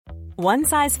One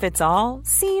size fits all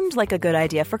seemed like a good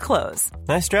idea for clothes.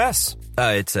 Nice dress.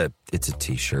 It's a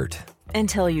t-shirt.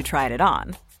 Until you tried it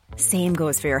on. Same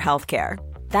goes for your healthcare.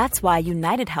 That's why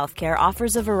United Healthcare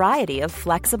offers a variety of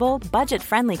flexible,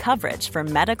 budget-friendly coverage for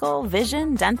medical,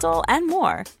 vision, dental, and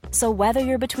more. So whether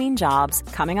you're between jobs,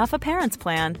 coming off a parent's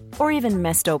plan, or even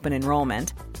missed open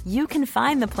enrollment, you can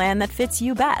find the plan that fits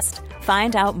you best.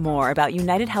 Find out more about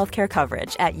United Healthcare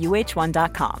coverage at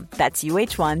uh1.com. That's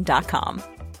uh1.com.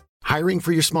 Hiring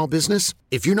for your small business?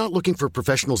 If you're not looking for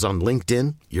professionals on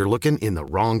LinkedIn, you're looking in the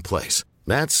wrong place.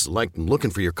 That's like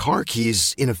looking for your car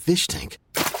keys in a fish tank.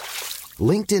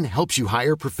 LinkedIn helps you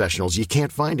hire professionals you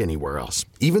can't find anywhere else,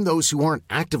 even those who aren't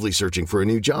actively searching for a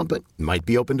new job but might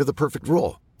be open to the perfect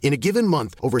role. In a given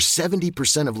month, over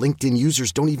 70% of LinkedIn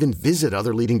users don't even visit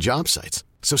other leading job sites.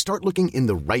 So start looking in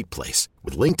the right place.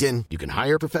 With LinkedIn, you can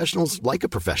hire professionals like a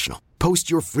professional.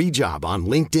 Post your free job on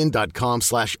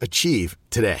linkedin.com/achieve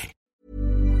today.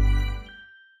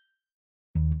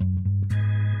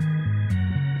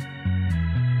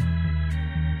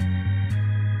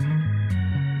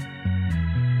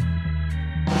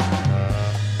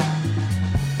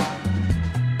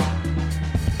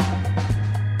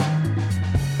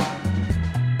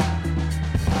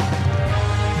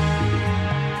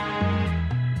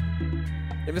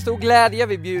 Det är med stor glädje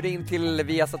vi bjuder in till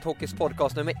Viasat Hockeys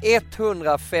podcast nummer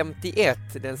 151,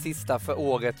 den sista för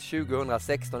året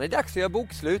 2016. Det är dags att göra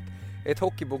bokslut, ett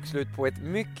hockeybokslut på ett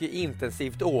mycket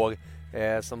intensivt år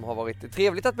som har varit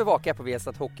trevligt att bevaka på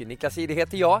Viasat Hockey. Niklas Ide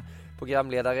heter jag,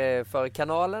 programledare för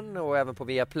kanalen och även på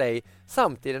Viaplay,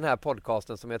 samt i den här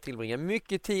podcasten som jag tillbringar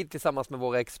mycket tid tillsammans med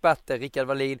våra experter Rickard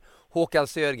Wallin, Håkan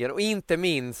Södergren och inte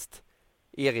minst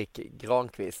Erik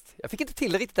Granqvist. Jag fick inte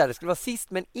till det riktigt där. Det skulle vara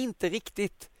sist men inte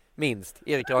riktigt minst.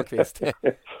 Erik Granqvist.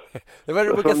 Det var det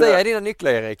du brukar säga i dina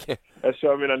nycklar, Erik. Jag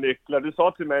kör mina nycklar. Du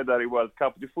sa till mig där i World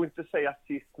Cup, du får inte säga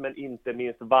sist men inte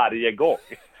minst varje gång.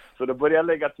 Så då börjar jag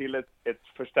lägga till ett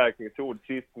förstärkningsord,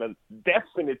 sist men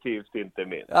definitivt inte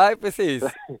minst. Nej, precis.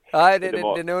 Nej,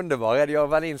 den är underbar. Jag och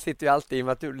Wallin sitter ju alltid, i och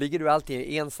med att ligger du alltid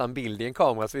i en ensam bild i en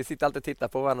kamera, så vi sitter alltid och tittar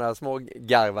på varandra, små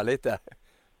garva lite.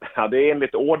 Ja, det är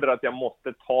enligt order att jag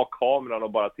måste ta kameran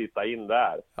och bara titta in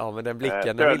där. Ja, men den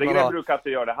blicken... Södergren brukar inte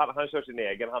göra det. Han kör sin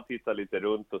egen, han tittar lite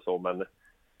runt och så.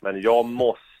 Men jag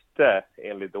måste,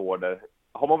 enligt order...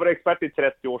 Har man varit expert i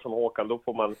 30 år som Håkan, då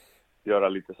får man göra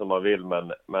lite som man vill.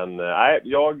 Men nej,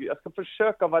 jag ska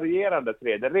försöka variera det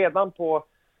tredje. Redan på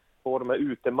de här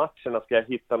utematcherna ska jag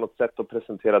hitta något sätt att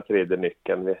presentera tredje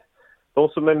nyckeln. De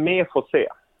som är med får se.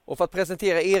 Och för att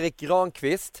presentera Erik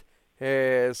Granqvist...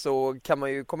 så kan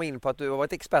man ju komma in på att du har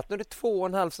varit expert nu. Det är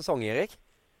 2,5 säsong, Erik.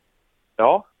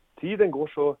 Ja, tiden går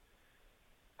så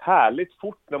härligt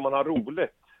fort när man har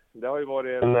roligt. Det har ju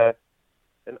varit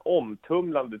en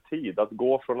omtumlande tid att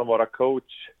gå från att vara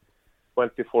coach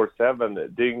 24/7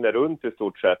 dygnet runt i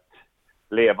stort sett,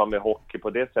 leva med hockey på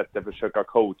det sättet, försöka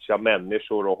coacha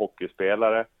människor och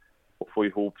hockeyspelare och få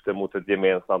ihop det mot ett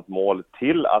gemensamt mål,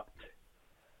 till att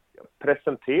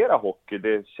presentera hockey,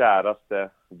 det käraste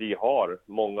vi har,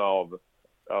 många av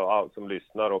som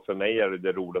lyssnar, och för mig är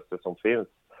det roligaste som finns,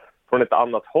 från ett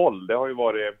annat håll. Det har ju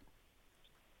varit,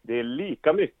 det är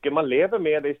lika mycket, man lever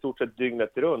med det i stort sett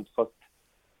dygnet runt, fast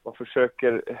man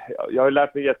försöker, jag har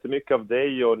lärt mig jättemycket av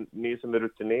dig och ni som är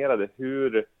rutinerade,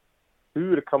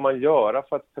 hur kan man göra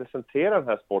för att presentera den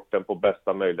här sporten på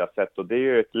bästa möjliga sätt, och det är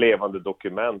ju ett levande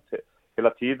dokument. Hela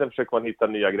tiden försöker man hitta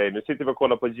nya grejer. Nu sitter vi och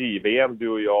kollar på JVM, du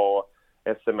och jag, och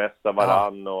smsar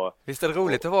varann. Ja. Och, visst är det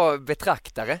roligt att vara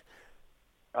betraktare?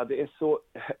 Ja, det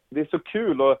är så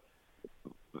kul, och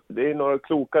det är några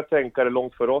kloka tänkare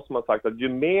långt för oss som har sagt att ju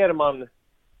mer man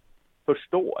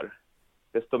förstår,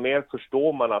 desto mer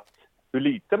förstår man att hur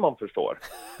lite man förstår.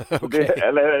 Okay.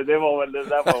 Det var väl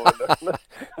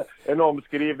en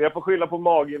omskrivning. Jag får skylla på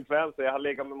maginfluensa. Jag har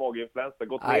legat med maginfluensa,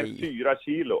 gått ner 4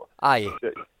 kilo.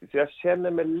 Så jag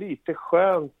känner mig lite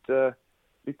skönt,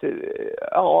 lite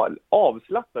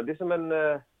avslappnad. Det är som man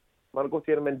har gått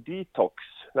igenom en detox,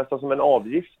 nästan som en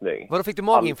avgiftning. Vadå, fick du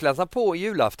maginfluensa på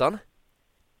julafton?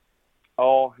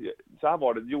 Ja, så här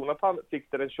var det. Jonathan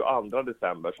fick det den 22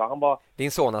 december. Så han var...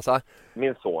 Din son alltså?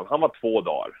 Min son. Han var 2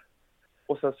 dagar.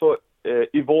 Och sen så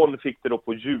Yvonne fick det då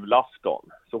på julafton.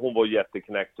 Så hon var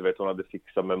jätteknäckt, du vet. Hon hade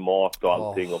fixat med mat och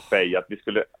allting och fejat.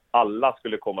 Alla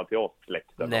skulle komma till oss,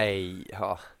 släkten. Nej,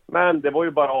 ja. Men det var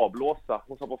ju bara avblåsa.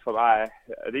 Hon sa på för nej,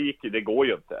 det går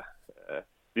ju inte.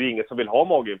 Det är ju ingen som vill ha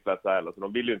maginfluensa heller, så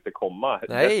de vill ju inte komma.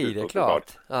 Nej, det är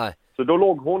klart. Nej. Så då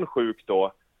låg hon sjuk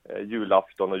då,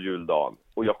 julafton och juldagen.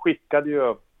 Och jag skickade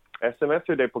ju sms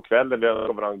till dig på kvällen, vi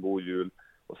önskade varandra god jul.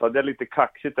 Och så hade jag lite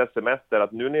kaxigt sms där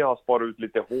att nu när jag har sparat ut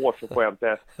lite hår så får jag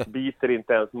inte, biter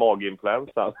inte ens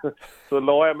maginfluensan. Så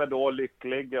la jag mig då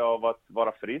lycklig av att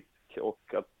vara frisk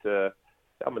och att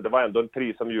men det var ändå en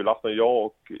trivsam julafton. Jag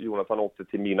och Jonathan åkte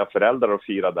till mina föräldrar och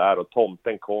firade där och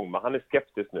tomten kom. Men han är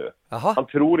skeptisk nu. Aha. Han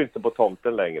tror inte på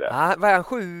tomten längre. Vad är han,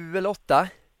 7 eller 8?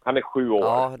 Han är 7 år.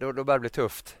 Ja, då börjar det bli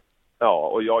tufft. Ja,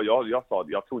 och jag sa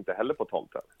jag tror inte heller på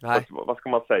tomten. Nej. Vad ska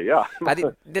man säga? Nej,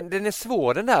 den är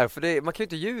svår den där, för man kan ju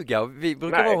inte ljuga. Vi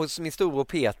brukar vara hos min storbror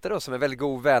Peter då, som är väldigt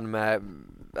god vän med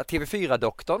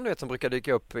TV4-doktorn, du vet, som brukar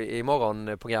dyka upp i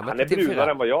morgonprogrammet. Han är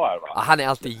brunare än vad jag är, va? Ja, han är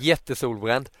alltid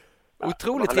jättesolbränd.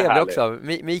 Otroligt trevlig härlig också,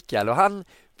 Mikael. Och han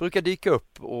brukar dyka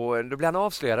upp och då blir han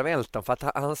avslöjad av Elton för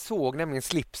att han såg nämligen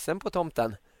slipsen på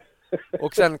tomten.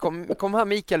 Och sen kom han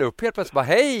Mikael upp helt plötsligt och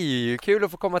bara hej, kul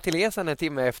att få komma till er sen en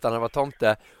timme efter när han var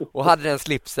tomte och hade den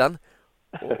slipsen.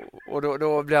 Och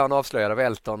då blev han avslöjad av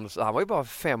Elton. Så han var ju bara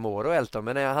 5 år och Elton,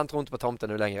 men han tror inte på tomten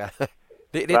nu längre.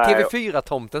 Det är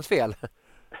TV4-tomtens fel.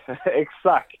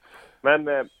 Exakt. Men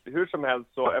hur som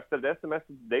helst, så efter det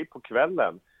semestern dig på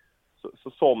kvällen så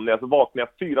somnade jag, så vaknade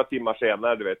jag 4 timmar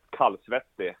senare, du vet,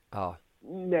 kallsvettig. Ja.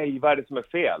 Nej, vad är det som är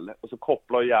fel? Och så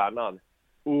kopplar hjärnan.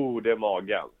 Det är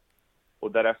magen.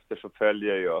 Och därefter så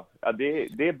följer jag. Ja,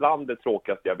 det är bland det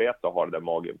tråkigaste jag vet att ha den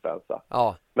maginfluensa.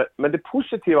 Ja. Men det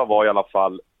positiva var i alla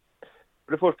fall,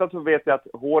 för det första så vet jag att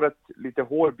lite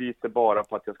hår biter bara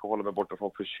på att jag ska hålla mig borta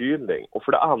från förkylning. Och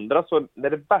för det andra så, när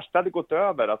det värsta hade gått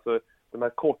över, alltså de här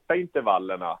korta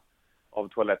intervallerna av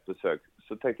toalettbesök,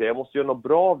 så tänkte jag måste göra något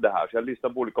bra av det här. Så jag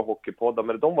lyssnade på olika hockeypoddar,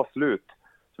 men när de var slut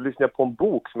så lyssnade jag på en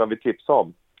bok som jag vill tipsa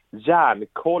om.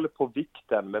 Järnkoll på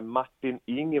vikten med Martin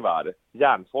Ingvar,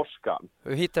 hjärnforskaren.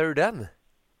 Hur hittar du den?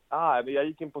 Men jag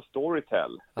gick in på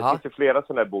Storytel. Det finns ju flera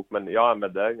sådana här bok, men jag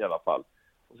använde den i alla fall.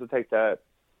 Och så tänkte jag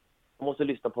måste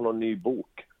lyssna på någon ny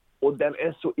bok. Och den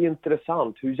är så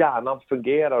intressant hur hjärnan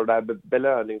fungerar och det här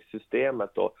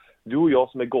belöningssystemet. Och du och jag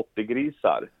som är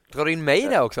gottegrisar. Drar du in mig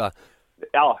där också?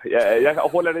 Ja, jag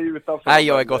håller dig utanför. Nej,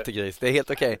 jag är gottegris. Det är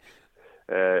helt okej.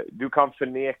 Du kan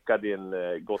förneka din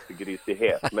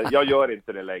gottegrisighet, men jag gör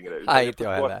inte det längre. Nej, inte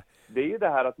jag heller. Det är ju det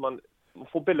här att man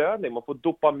får belöning, man får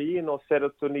dopamin och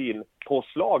serotonin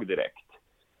påslag direkt.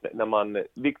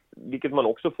 Vilket man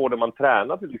också får när man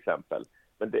tränar till exempel.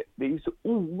 Men det är ju så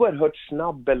oerhört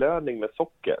snabb belöning med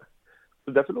socker.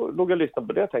 Så därför låg jag och lyssnade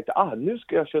på det och tänkte, nu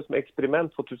ska jag köra som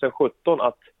experiment 2017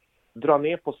 att dra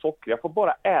ner på socker. Jag får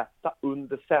bara äta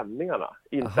under sändningarna,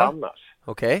 inte annars.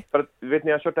 Okej. För att, vet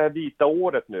ni, jag har kört det här vita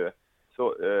året nu,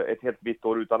 så ett helt vitt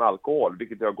år utan alkohol,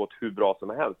 vilket har gått hur bra som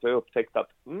helst. Så jag har upptäckt att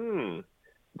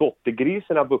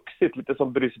gottegrisen har vuxit, lite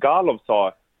som Brysgalov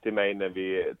sa till mig när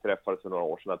vi träffades för några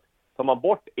år sedan, att tar man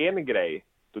bort en grej,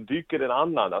 då dyker en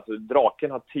annan. Alltså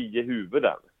draken har 10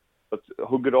 huvuden. Så att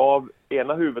hugger av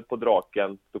ena huvudet på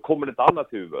draken, då kommer det ett annat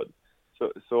huvud.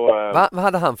 Vad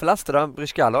hade han för laster då,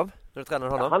 Brysgalov, när du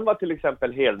tränade honom? Han var till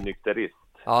exempel helnykterist.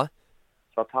 Ja.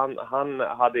 Så att han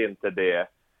hade inte det.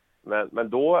 Men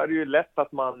då är det ju lätt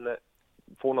att man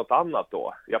får något annat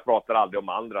då. Jag pratar aldrig om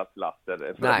andras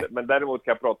laster. Men däremot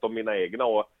kan jag prata om mina egna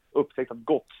och upptäcka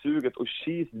gottsuget och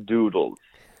cheese doodles.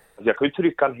 Alltså jag kan ju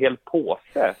trycka en hel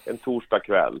påse en torsdag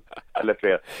kväll eller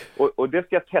fredag. Och det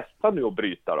ska jag testa nu och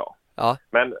bryta då. Ja.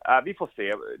 Men vi får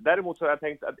se. Däremot så har jag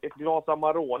tänkt att ett glas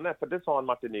Amarone, för det sa han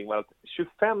Martin Ingvar, att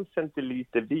 25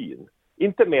 centiliter vin,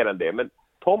 inte mer än det, men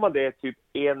tar man det typ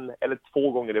 1 eller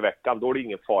 2 gånger i veckan, då är det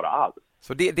ingen fara alls.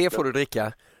 Så det får du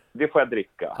dricka? Det får jag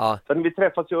dricka. Ja. Sen vi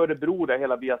träffas i Örebro där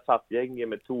hela Viasat-gänget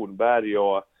med Tornberg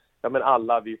och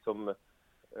alla vi som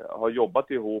har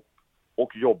jobbat ihop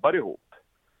och jobbar ihop.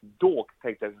 Då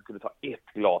tänkte jag att jag skulle ta 1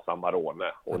 glas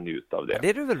Amarone och njuta av det. Ja, det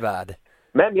är du väl värd?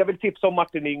 Men jag vill tipsa om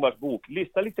Martin Ingvars bok.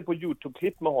 Lyssna lite på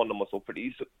YouTube-klipp med honom och så, för det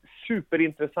är så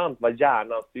superintressant vad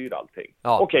hjärnan styr allting.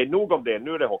 Ja. Okej, nog om det.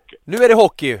 Nu är det hockey. Nu är det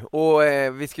hockey och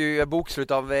vi ska ju göra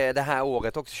bokslut av det här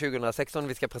året också, 2016.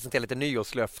 Vi ska presentera lite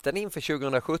nyårslöften inför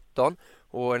 2017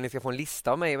 och ni ska få en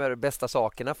lista av mig med de bästa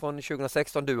sakerna från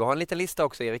 2016. Du har en liten lista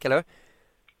också, Erik, eller?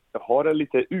 Jag har en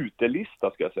lite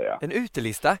utelista, ska jag säga. En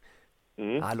utelista?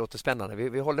 Mm. Det låter spännande.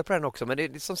 Vi håller på den också. Men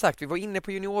det, som sagt, vi var inne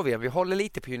på junior-VM. Vi håller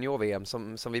lite på junior-VM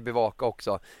som vi bevakar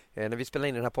också. När vi spelar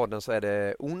in den här podden så är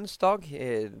det onsdag.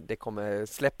 Det kommer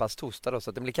släppas torsdag då, så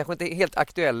att det blir kanske inte helt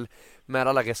aktuell med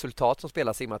alla resultat som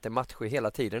spelas i och med att det är matcher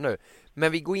hela tiden nu.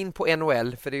 Men vi går in på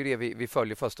NHL, för det är ju det vi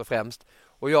följer först och främst.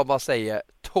 Och jag bara säger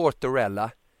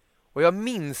Tortorella. Och jag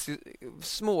minns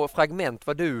små fragment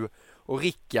vad du och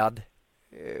Rickard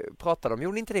pratade om.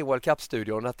 Gjorde inte det i World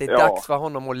Cup-studion? Att det är dags för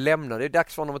honom att lämna. Det är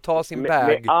dags för honom att ta sin bag.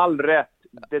 Med all rätt.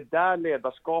 Det där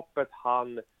ledarskapet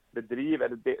han bedriver,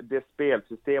 det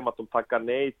spelsystem att de tackar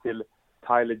nej till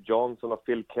Tyler Johnson och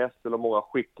Phil Kessel och många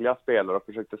skickliga spelare och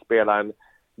försökte spela en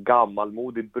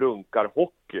gammalmodig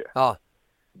brunkarhockey. Ja.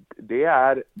 Det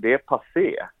är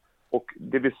passé. Och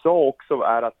det vi sa också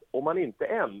är att om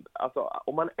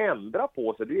man ändrar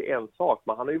på sig, det är en sak.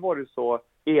 Men han har ju varit så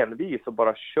envis och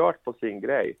bara kört på sin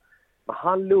grej. Men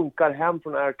han lunkar hem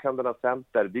från Air Canada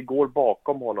Center. Vi går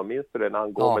bakom honom, minns du det, när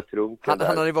han går med trunken.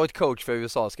 Han hade varit coach för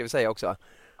USA, ska vi säga också.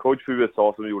 Coach för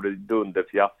USA som gjorde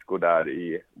dunderfiasko där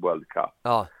i World Cup.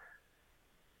 Ja.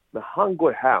 Men han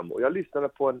går hem och jag lyssnade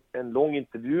på en lång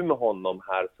intervju med honom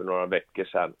här för några veckor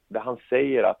sedan. Där han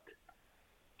säger att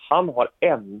han har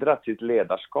ändrat sitt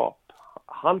ledarskap.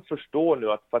 Han förstår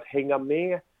nu att för att hänga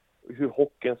med hur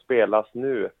hockeyn spelas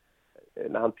nu,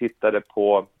 när han tittade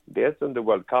på, dels under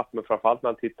World Cup, men framförallt när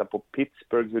han tittade på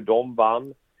Pittsburgh, hur de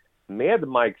vann, med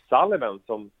Mike Sullivan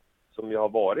som ju har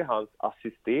varit hans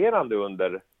assisterande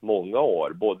under många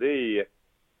år, både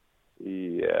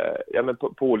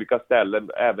på olika ställen,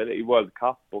 även i World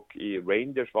Cup och i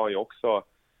Rangers var han ju också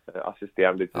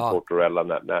assisterande till Tortorella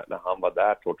när han var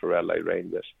där, Tortorella i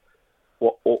Rangers.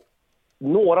 Och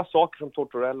några saker som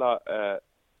Tortorella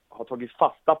har tagit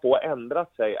fasta på och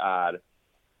ändrat sig är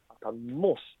att han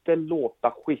måste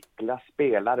låta skickliga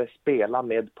spelare spela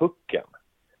med pucken.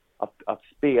 Att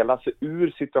spela sig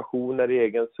ur situationer i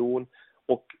egen zon.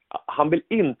 Och han vill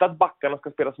inte att backarna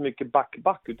ska spela så mycket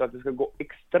back-back, utan att det ska gå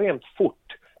extremt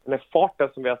fort. Den här farten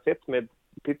som vi har sett med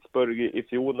Pittsburgh i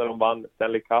fjol när de vann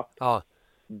Stanley Cup. Ja.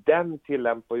 Den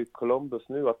tillämpar ju Columbus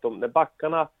nu, att när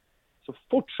backarna så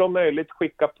fort som möjligt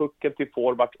skickar pucken till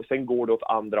forward och sen går det åt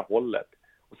andra hållet.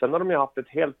 Och sen har de ju haft ett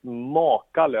helt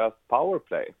makalöst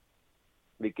powerplay.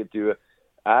 Vilket ju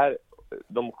är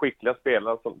de skickliga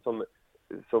spelarna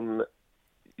som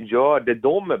gör det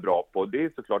de är bra på. Det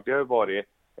är såklart, det har ju varit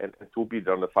en stor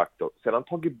bidragande faktor. Sen har han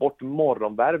tagit bort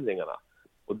morgonvärvningarna.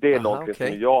 Och det är något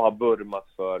som jag har burmat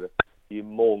för i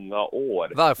många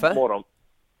år. Varför?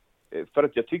 För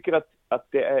att jag tycker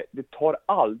att det tar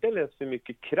alldeles för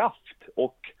mycket kraft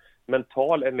och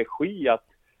mental energi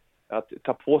att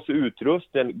ta på sig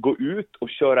utrustningen, gå ut och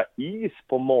köra is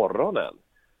på morgonen.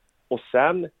 Och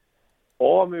sen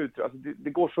det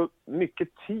går så mycket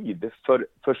tid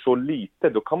för så lite.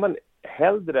 Då kan man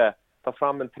hellre ta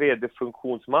fram en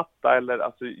 3D-funktionsmatta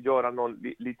eller göra någon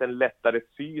liten lättare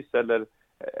fys eller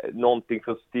någonting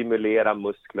som stimulerar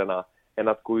musklerna än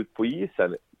att gå ut på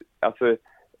isen.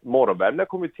 Morgonvärmena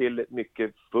kom ju till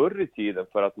mycket förr i tiden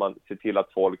för att man ser till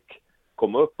att folk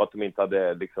kom upp, att de inte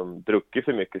hade druckit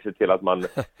för mycket, se till att man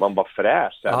var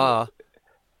fräsch.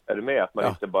 Är du med? Att man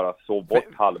inte bara sov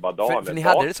bort halva dagen. För ni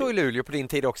hade det så i Luleå på din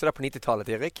tid också där på 90-talet,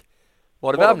 Erik?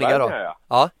 Var det värvningar då?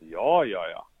 Ja.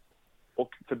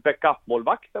 Och för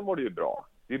backup-målvakten var det ju bra.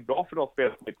 Det är bra för de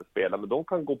spelare som inte spelar, men de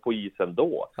kan gå på isen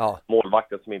då. Ja.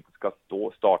 Målvakten som inte ska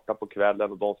starta på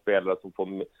kvällen och de spelare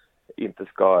som inte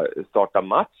ska starta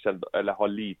matchen eller ha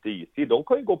lite istid, de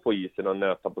kan ju gå på isen och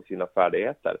nöta på sina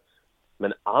färdigheter.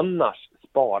 Men annars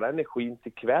spara energin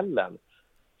till kvällen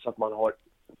så att man har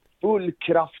full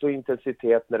kraft och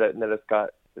intensitet när det ska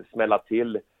smälla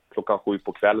till 7:00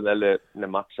 på kvällen eller när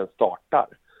matchen startar.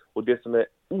 Och det som är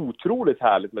otroligt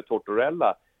härligt med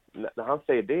Tortorella när han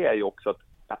säger det är ju också att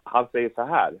han säger så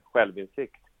här,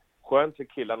 självinsikt. Skönt för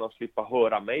killarna att slippa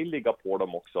höra mig ligga på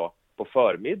dem också på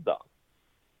förmiddag.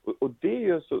 Och det är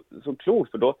ju så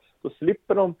klokt, för då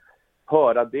slipper de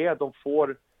höra det. De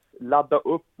får ladda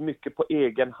upp mycket på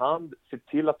egen hand, se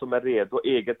till att de är redo,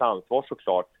 eget ansvar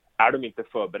såklart. Är de inte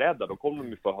förberedda, då kommer de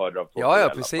ju få höra av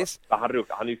Ja, precis. Han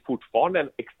är ju fortfarande en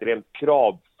extremt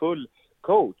kravfull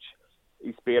coach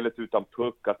i spelet utan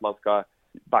puck, att man ska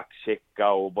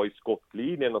backchecka och vara i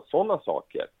skottlinjen och sådana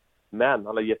saker. Men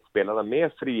han har gett spelarna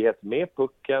mer frihet med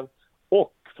pucken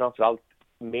och framförallt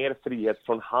mer frihet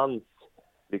från hans,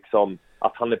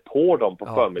 att han är på dem på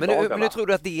förmiddagarna. Men hur tror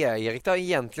du att det är, Erik? Då,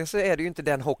 egentligen så är det ju inte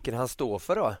den hockeyn han står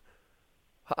för då.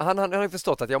 Han har ju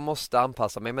förstått att jag måste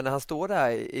anpassa mig, men när han står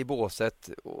där i båset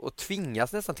och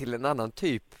tvingas nästan till en annan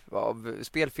typ av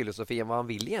spelfilosofi än vad han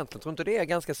vill egentligen, tror inte det är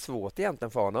ganska svårt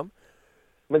egentligen för honom?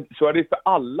 Men så är det för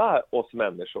alla oss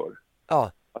människor.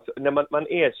 Ja. När man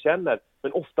erkänner,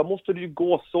 men ofta måste det ju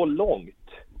gå så långt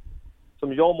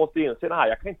som jag måste inse,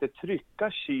 jag kan inte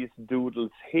trycka cheese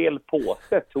doodles hel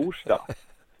påse torsdag.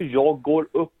 Jag går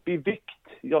upp i vikt.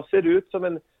 Jag ser ut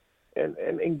som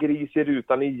en gris i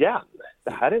rutan igen.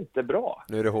 Det här är inte bra.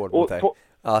 Nu är det hård mot dig.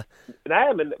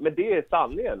 Nej, men det är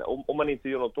sanningen om man inte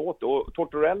gör något åt det. Och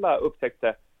Tortorella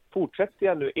upptäckte, fortsätter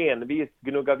jag nu envist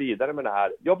gnugga vidare med det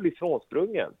här, jag blir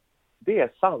frånsprungen. Det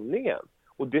är sanningen.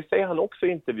 Och det säger han också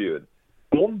i intervjun.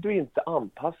 Om du inte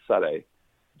anpassar dig,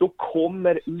 då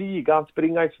kommer ligan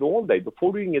springa ifrån dig. Då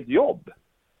får du inget jobb.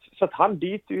 så att han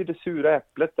biter ju det sura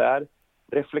äpplet där,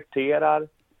 reflekterar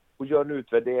och gör en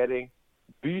utvärdering,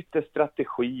 byter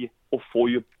strategi och får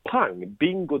ju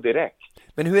bingo direkt.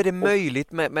 Men hur är det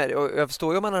möjligt med jag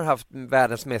förstår ju om man har haft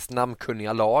världens mest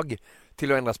namnkunniga lag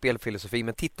till att ändra spelfilosofi,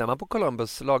 men tittar man på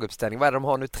Columbus laguppställning, vad är det de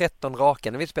har nu? 13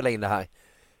 raka när vi spelar in det här.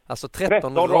 Alltså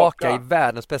 13 raka i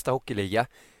världens bästa hockeyliga.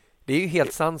 Det är ju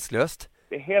helt sanslöst.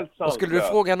 Det är helt sanslöst. Och skulle du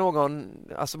fråga någon,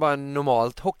 alltså bara en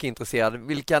normalt hockeyintresserad,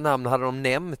 vilka namn hade de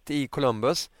nämnt i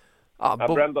Columbus?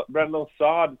 Brandon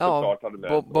Saad såklart hade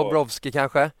med. Bobrovsky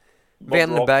kanske.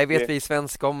 Wennberg vet vi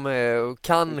svenska om.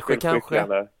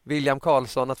 Kanske. William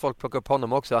Karlsson, att folk plockar upp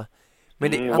honom också.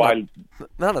 Men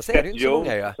annars är det ju inte så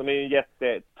många ju. Som är en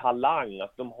jättetalang.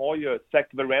 Alltså, de har ju Zach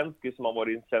Werenski som har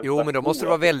varit en sensation. Jo, men då måste du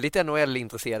vara väldigt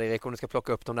NHL-intresserad, Erik, om du ska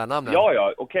plocka upp de där namnen.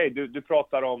 Ja, okej. Du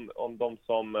pratar om de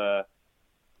som...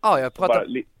 Ja, jag pratar...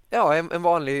 en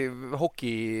vanlig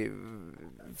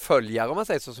hockeyföljare, om man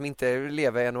säger så, som inte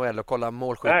lever i NHL och kollar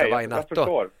målskyttar varje natt.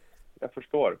 Jag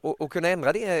förstår. Och kunna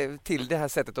ändra det till det här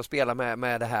sättet att spela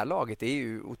med det här laget, det är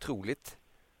ju otroligt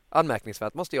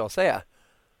anmärkningsvärt, måste jag säga.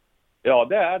 Ja,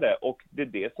 det är det. Och det är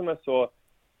det som är så...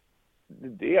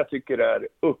 Det jag tycker är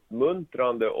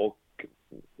uppmuntrande och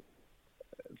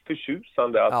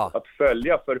förtjusande att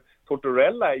följa. För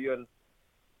Tortorella är ju en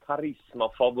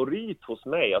karismafavorit hos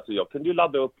mig. Alltså jag kunde ju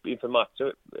ladda upp inför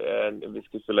matcher. Vi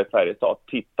skulle spela i Färjestad.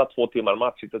 Titta 2 timmar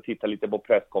match och titta lite på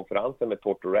presskonferensen med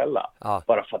Tortorella. Ja.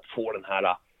 Bara för att få den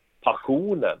här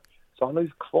passionen. Så han har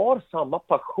ju kvar samma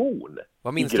passion.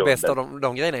 Vad minns du bäst av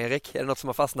de grejerna, Erik? Är det något som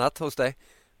har fastnat hos dig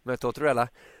med Tortorella?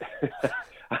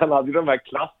 Han hade ju de här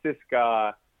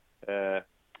klassiska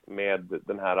med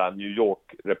den här New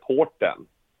York-reporten.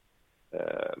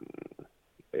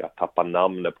 Jag tappar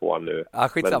namnet på honom nu. Ja,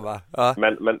 skitsamma.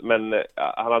 Men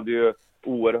han hade ju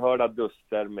oerhörda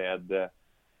duster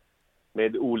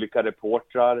med olika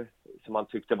reportrar som han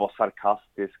tyckte var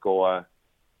sarkastisk och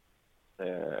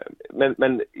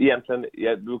men egentligen,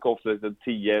 jag brukar också säga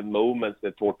 10 moments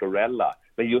med Tortorella.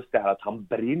 Men just det här att han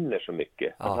brinner så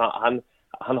mycket. Ja.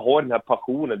 Han har den här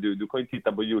passionen. Du kan ju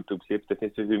titta på YouTube-klipp, det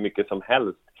finns ju hur mycket som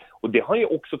helst. Och det har han ju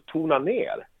också tonat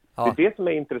ner. Ja. Det är det som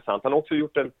är intressant. Han har också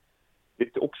gjort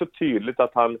det är också tydligt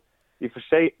att han, i och för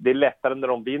sig, det är lättare när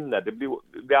de vinner. Det blir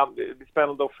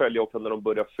spännande att följa också när de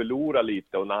börjar förlora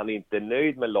lite och när han inte är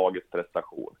nöjd med lagets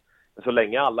prestation. Men så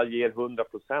länge alla ger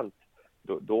 100%,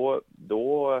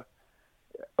 då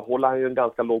håller han ju en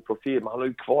ganska låg profil. Men han har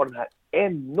ju kvar den här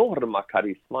enorma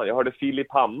karisman. Jag hörde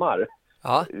Filip Hammar.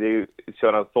 Ja.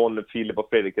 Kör en sån Filip och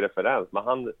Fredrik-referens. Men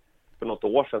han, för något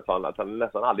år sedan sa han att han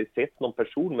nästan aldrig sett någon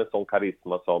person med sån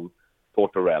karisma som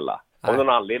Tortorella. Av någon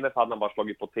anledning hade han bara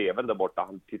slagit på tvn där borta.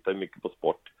 Han tittar ju mycket på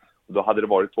sport. Och då hade det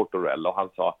varit Tortorella. Och han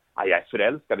sa, jag är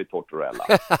förälskad i Tortorella.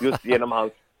 Just genom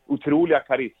hans otroliga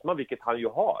karisma, vilket han ju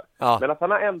har. Ja. Men att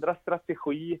han har ändrat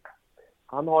strategi.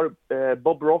 Han har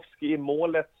Bobrovsky i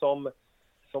målet som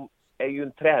är ju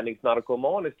en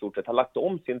träningsnarkoman i stort sett. Han har lagt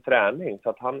om sin träning så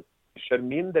att han kör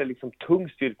mindre liksom tung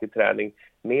styrketräning.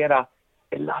 Mera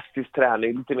elastisk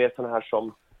träning. Lite mer sån här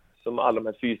som alla de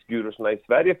här fysgurusarna i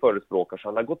Sverige förespråkar. Så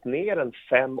han har gått ner en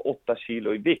 5-8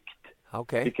 kilo i vikt.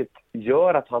 Okay. Vilket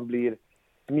gör att han blir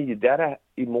smidigare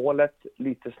i målet,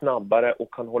 lite snabbare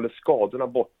och kan hålla skadorna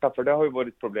borta. För det har ju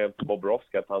varit ett problem för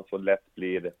Bobrovsky att han så lätt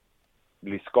blir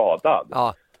skadad.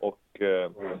 Ja. Och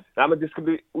men det ska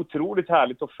bli otroligt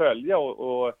härligt att följa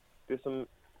och det som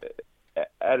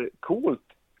är coolt,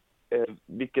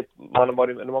 vilket man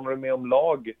har varit med om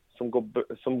lag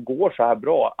som går så här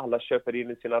bra, alla köper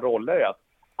in i sina roller, är att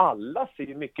alla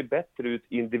ser mycket bättre ut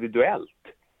individuellt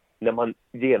när man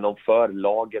genomför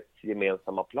lagets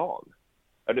gemensamma plan.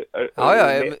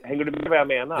 Hänger du med vad jag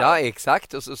menar? Ja,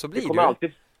 exakt. Och så blir det. Det kommer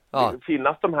alltid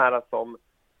finnas de här som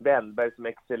Wennberg som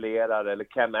excellerar, eller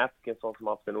Cam Atkinson som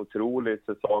har haft en otrolig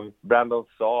säsong, Brandon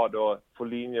Saad och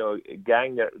Foligno och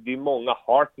Ganger. Det är många.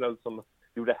 Hartnell som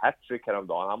gjorde hattrick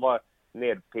häromdagen. Han var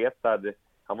nedpetad.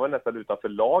 Han var nästan utanför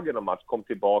lagen om match, kom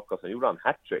tillbaka och sen gjorde han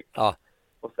hattrick. Ja.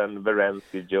 Och sen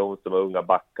Werenski, Jones, de unga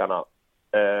backarna.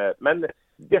 Men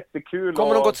jättekul.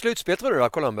 Kommer de gå till slutspel tror du då,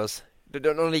 Columbus?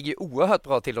 De ligger oerhört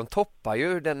bra till. De toppar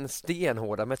ju den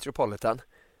stenhårda Metropolitan.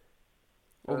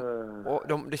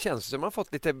 Och det känns som att de har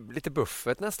fått lite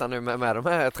buffert nästan nu med de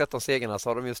här 13 segrarna, så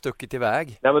har de ju stuckit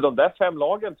iväg. Nej, men de där 5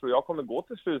 lagen tror jag kommer gå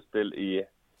till slutspel i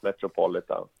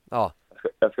Metropolitan. Ja.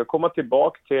 Jag ska komma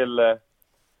tillbaka till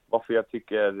varför jag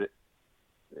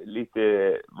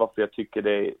tycker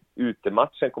det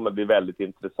utematchen kommer bli väldigt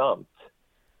intressant.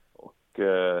 Och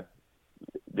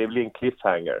det blir en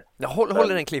cliffhanger. Jag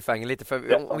håller en cliffhanger lite för...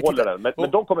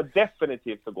 Men de kommer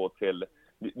definitivt att gå till...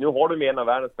 Nu har du med en av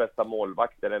världens bästa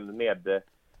målvakter, en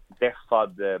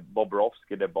deffad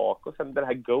Bobrovsky där bak. Och sen det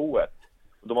här goet.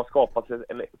 De har skapat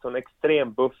en sån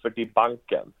extrem buffert i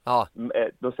banken. Ja.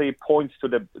 De säger points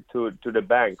to the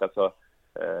bank. Alltså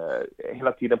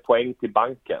hela tiden poäng till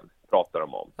banken pratar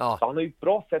de om. Ja. Så han har ju ett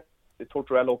bra sätt,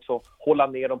 Tortorella, också hålla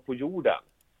ner dem på jorden.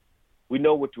 We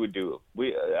know what we do.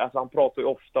 Alltså han pratar ju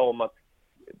ofta om att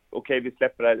okej, vi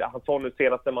släpper det. Han sa nu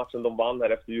senaste matchen de vann här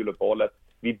efter juluppehållet.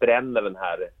 Vi bränner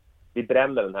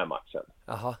den här matchen.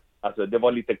 Aha. Alltså det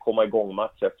var lite komma igång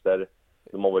match efter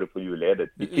de har varit på julledet.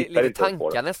 Lite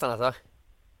tankar nästan alltså.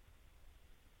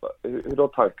 Hur då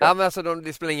tankar? Ja, men alltså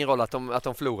det spelar ingen roll att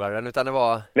de förlorade den, utan det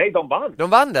var... Nej, de vann! De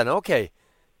vann den, okej.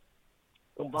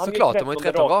 De Såklart, de har ju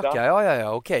 13 raka.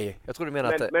 Ja, okej. Jag tror du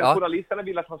menar att... Men journalisterna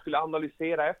ville att han skulle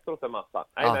analysera efteråt en massa.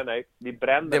 Nej. Vi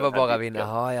bränner det var den här bara disken.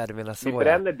 vinna. Ja, du menar så. Vi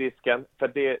bränner disken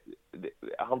för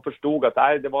han förstod att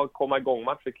det var en komma igång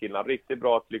match för killarna. Riktigt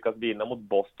bra att lyckas vinna mot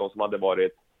Boston som hade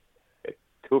varit ett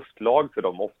tufft lag för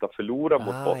dem. Ofta förlora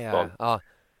mot Boston. Ja.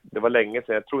 Det var länge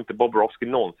sedan. Jag tror inte Bobrovsky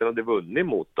någonsin hade vunnit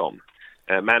mot dem.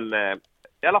 Men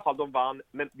i alla fall de vann.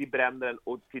 Men vi bränner den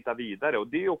och tittar vidare. Och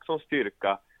det är ju också en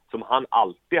styrka som han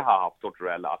alltid har haft,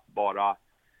 Tortorella, att bara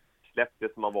släppa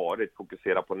det som har varit,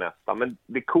 fokusera på nästa. Men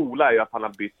det coola är ju att han har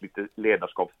bytt lite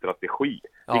ledarskapsstrategi.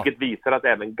 Ja. Vilket visar att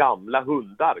även gamla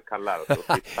hundar kan lära sig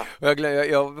att sitta.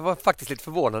 jag var faktiskt lite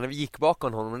förvånad när vi gick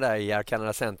bakom honom där i Air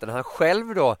Canada Center. Han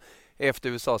själv då, efter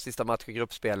USAs sista match i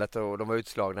gruppspelet och de var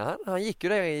utslagna, han gick ju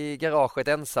där i garaget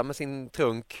ensam med sin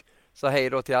trunk, sa hej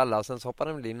då till alla och sen så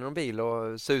hoppade han in i någon bil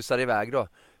och susade iväg då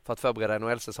för att förbereda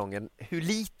NHL-säsongen. Hur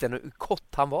liten och hur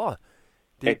kort han var.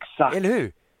 Exakt. Eller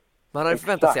hur? Man hade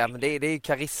förväntat sig att det är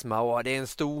karisma och det är en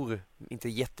stor, inte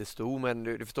jättestor, men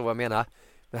du förstår vad jag menar.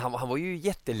 Men han var ju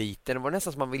jätteliten. Det var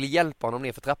nästan som man ville hjälpa honom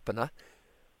ner för trapporna.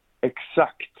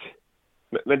 Exakt.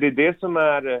 Men det är det som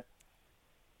är...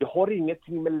 Jag har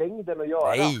ingenting med längden att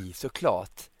göra. Nej,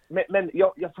 såklart. Men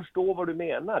jag förstår vad du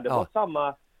menar. Det var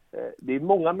samma... Det är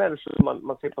många människor som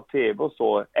man ser på tv och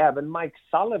så. Även Mike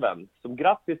Sullivan, som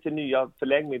grattis till nya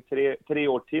förlängning 3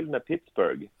 år till med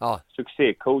Pittsburgh. Ja.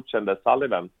 Succécoachen där,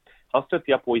 Sullivan. Han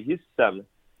stötte jag på i hissen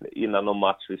innan någon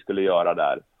match vi skulle göra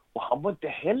där. Och han var inte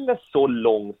heller så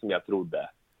lång som jag trodde.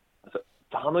 Alltså,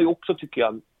 han har ju också, tycker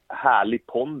jag, en härlig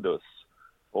pondus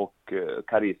och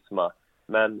karisma.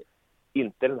 Men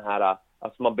inte den här...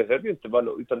 Alltså man behöver ju inte vara...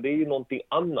 Utan det är ju någonting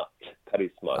annat,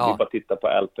 karisma. Ja. Vi bara tittar på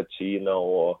Al Pacino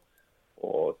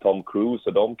och Tom Cruise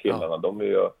och de killarna. Ja. De är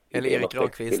ju... Eller Erik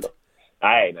Granqvist.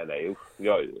 Nej.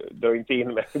 Jag drar inte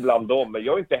in mig bland dem. Men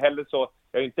jag är inte heller så...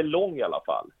 Jag är inte lång i alla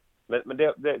fall. Men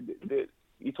det,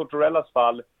 i Tortorellas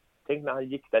fall, tänk när han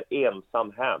gick där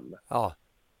ensam hem. Ja.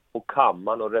 Och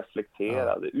kammade och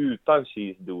reflekterade utan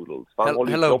cheese doodles.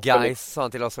 Hello guys, sa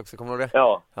han till oss också. Kommer du ihåg det?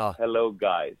 Ja. Hello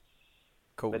guys.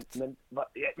 Coolt. Men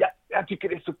jag tycker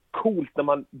det är så coolt när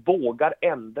man vågar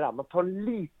ändra. Man tar en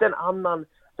liten annan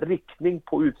riktning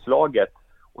på utslaget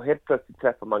och helt plötsligt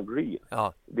träffar man green.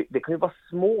 Ja. Det kan ju vara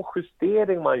små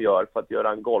justeringar man gör för att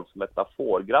göra en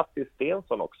golfmetafor. Grattis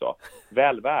Stensson också.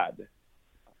 Väl värd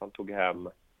att han tog hem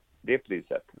det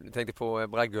priset. Du tänkte på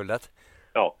bragdguldet?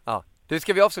 Ja. Du,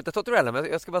 ska vi avsluta Tortorella? Men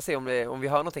jag ska bara se om vi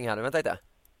hör någonting här nu. Vänta lite.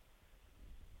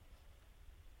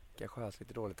 Kanske hörs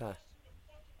lite dåligt här.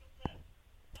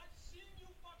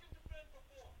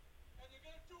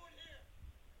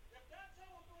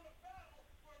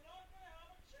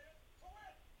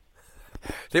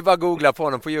 Det är bara att googla på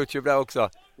honom på YouTube där också.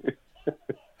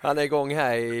 Han är igång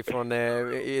här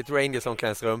i ett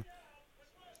Rangers-omklädningsrum.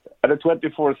 Är det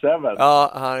 24/7?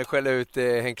 Ja, han skäller ut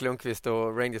Henk Lundqvist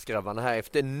och Rangers-grabbarna här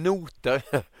efter noter.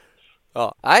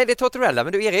 Ja, nej, det är Tortorella.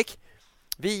 Men du, Erik,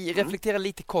 vi reflekterar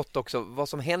lite kort också vad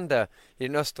som hände i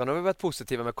den östra. Nu har vi varit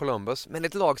positiva med Columbus, men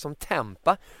ett lag som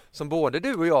Tampa, som både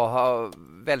du och jag har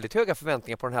väldigt höga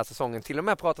förväntningar på den här säsongen, till och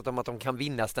med pratat om att de kan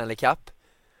vinna Stanley Cup,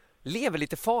 lever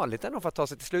lite farligt ändå för att ta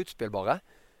sig till slutspel bara.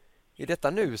 I detta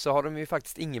nu så har de ju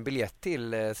faktiskt ingen biljett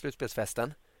till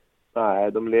slutspelsfesten.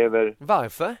 Nej, de lever...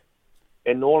 Varför?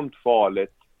 Enormt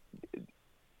farligt.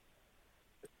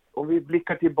 Om vi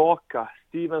blickar tillbaka,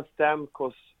 Steven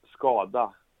Stamkos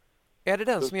skada. Är det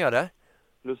den som gör det?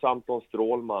 Plus Anton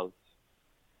Strålmans.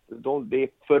 Det är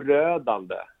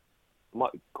förödande.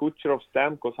 Kucherov och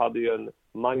Stamkos hade ju en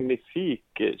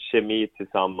magnifik kemi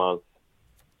tillsammans.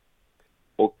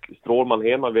 Och Strålman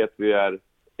hemma vet vi är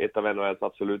ett av NHLs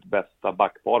absolut bästa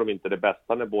backpar, om inte det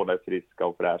bästa när båda är friska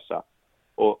och fräscha.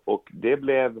 Och det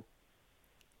blev...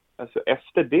 Alltså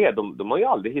efter det, de har ju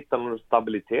aldrig hittat någon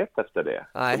stabilitet efter det.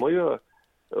 Nej. De har ju,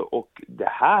 och det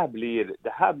här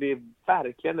blir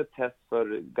verkligen ett test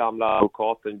för gamla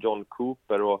advokaten John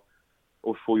Cooper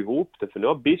och få ihop det. För nu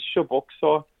har Bishop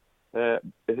också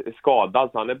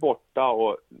skadad, så han är borta,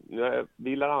 och nu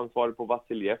vilar ansvaret på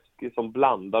Vasilevski som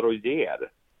blandar och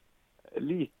ger.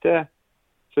 Lite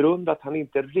förundrat att han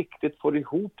inte riktigt får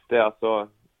ihop det, alltså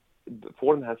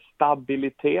får den här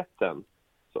stabiliteten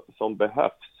som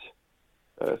behövs.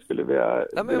 Skulle vi ja,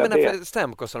 men jag menar, för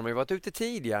Stamkos har de ju varit ute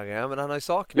tidigare, men han har ju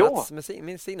saknats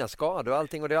med sina skador och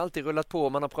allting, och det har alltid rullat på.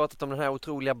 Man har pratat om den här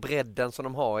otroliga bredden som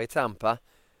de har i Tampa.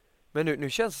 Men nu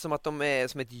känns det som att de är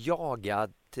som ett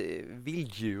jagat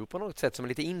vilddjur på något sätt, som är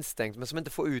lite instängt, men som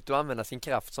inte får ut och använda sin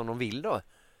kraft som de vill då.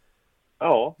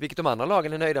 Ja. Vilket de andra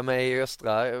lagen är nöjda med i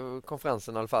östra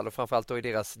konferensen i alla fall, och framförallt då i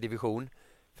deras division.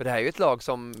 För det här är ju ett lag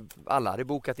som alla hade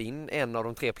bokat in en av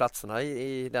de 3 platserna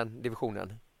i den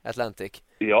divisionen, Atlantic.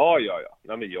 Ja.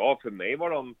 Nej, men för mig var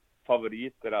de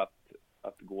favoriter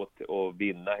att gå till och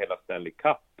vinna hela Stanley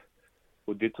Cup.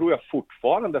 Och det tror jag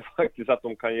fortfarande faktiskt att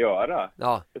de kan göra.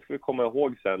 Ja. Det ska vi komma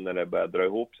ihåg sen när det börjar dra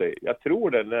ihop sig. Jag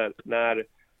tror det när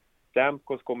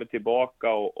Stamkos kommer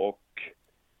tillbaka och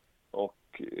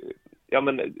ja,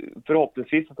 men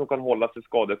förhoppningsvis att de kan hålla sig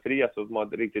skadefria, så att de har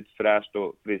ett riktigt fräscht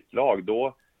och friskt lag.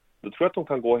 Då tror jag att de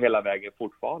kan gå hela vägen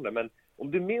fortfarande. Men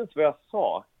om du minns vad jag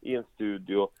sa i en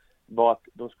studio, var att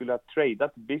de skulle ha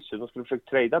tradat Bishop. De skulle försöka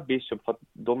trada Bishop för att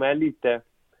de är lite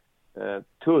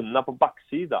tunna på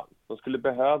backsidan. De skulle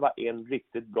behöva en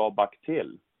riktigt bra back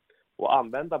till. Och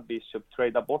använda Bishop,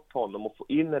 trada bort honom och få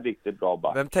in en riktigt bra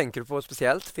back. Vem tänker du på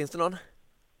speciellt? Finns det någon?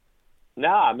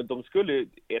 Nej, men de skulle...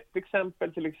 Ett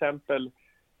exempel, till exempel...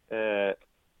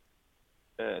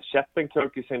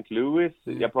 Shattenkirk i St. Louis.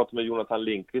 Jag pratade med Jonathan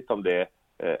Lindqvist om det.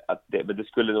 Men det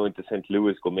skulle nog inte St.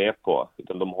 Louis gå med på.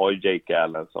 Utan de har ju Jake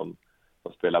Allen som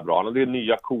spelar bra. Och det är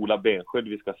nya coola benskydd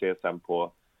vi ska se sen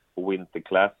på Winter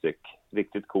Classic.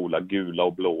 Riktigt coola, gula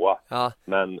och blåa. Ja.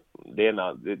 Men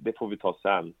det får vi ta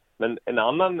sen. Men en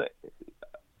annan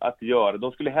att göra,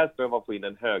 de skulle helst behöva få in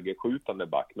en högerskjutande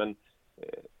back. Men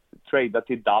trada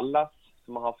till Dallas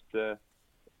som har haft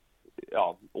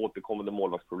återkommande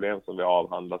målvaktsproblem som vi har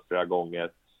avhandlat flera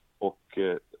gånger.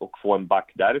 Och få en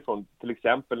back därifrån. Till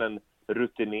exempel en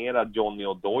rutinerad Johnny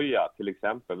Oduya till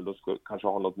exempel. De skulle kanske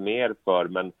ha något mer för.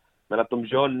 Men att de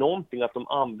gör någonting, att de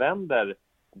använder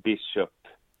Bishop,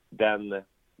 den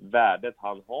värdet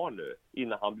han har nu,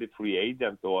 innan han blir free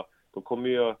agent. Och då kommer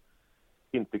ju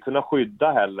inte kunna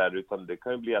skydda heller, utan det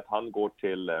kan ju bli att han går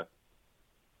till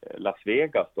Las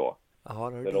Vegas då. Aha,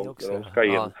 när de ska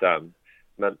in sen.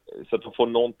 Men, så att de får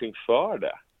någonting för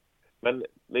det. Men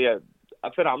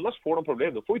för annars får de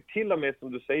problem. De får ju till och med,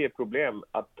 som du säger, problem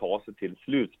att ta sig till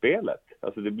slutspelet.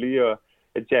 Alltså det blir ju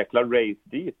ett jäkla race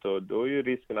dit, och då är ju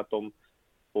risken att de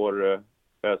får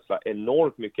ösa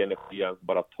enormt mycket energi att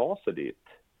bara ta sig dit.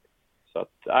 Så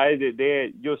att nej, det är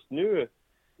just nu,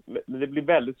 men det blir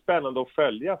väldigt spännande att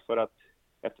följa, för att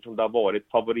eftersom det har varit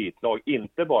favoritlag,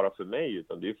 inte bara för mig,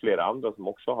 utan det är ju flera andra som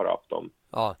också har haft dem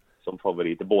som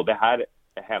favoriter, både här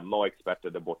hemma och experter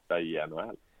där borta i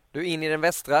NHL. Du är in i den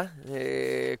västra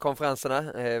konferenserna,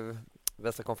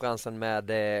 västra konferensen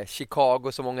med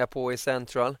Chicago så många på i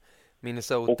Central,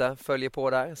 Minnesota följer på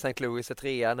där, St. Louis är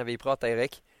 3 när vi pratar,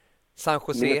 Erik. San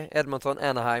Jose, Edmonton,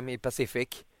 Anaheim i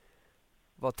Pacific.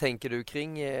 Vad tänker du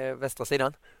kring västra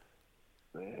sidan?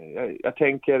 Jag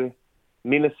tänker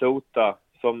Minnesota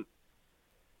som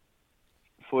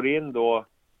får in då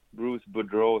Bruce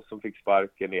Boudreau som fick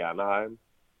sparken i Anaheim,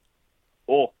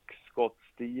 och Scott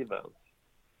Stevens.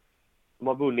 De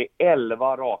har vunnit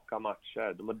 11 raka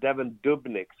matcher. De har Devin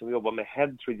Dubnyk som jobbar med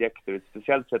head trajectory, ett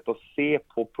speciellt sätt att se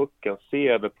på pucken, se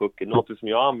över pucken. Något som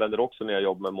jag använder också när jag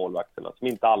jobbar med målvakterna, som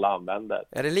inte alla använder.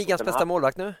 Är det ligans bästa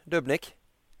målvakt nu, Dubnyk?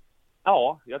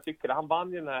 Ja, jag tycker det. Han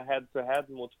vann ju den här head-to-head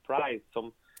mot Price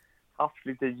som haft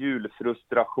lite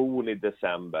julfrustration i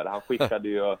december. Han skickade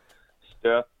ju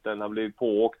stöten, han blev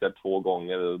pååkt där 2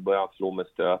 gånger och började slå med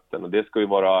stöten. Och det ska ju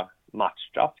vara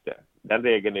matchstraff det. Den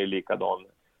regeln är ju likadan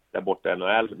där borta i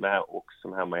NHL med och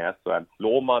som hemma i SHL.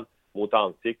 Slår man mot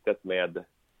ansiktet med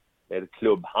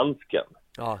klubbhandsken,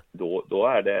 då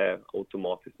är det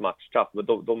automatiskt matchstraff. Men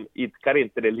de idkar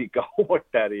inte det lika hårt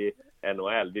där i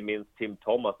NHL. Vi minns Tim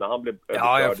Thomas när han blev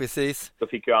överkörd. Ja, precis. Så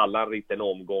fick ju alla en liten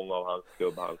omgång av hans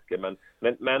klubbhandske.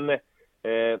 Men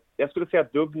jag skulle säga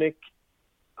att Dubnyk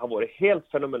har varit helt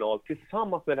fenomenal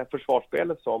tillsammans med det här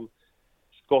försvarsspelet som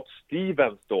Scott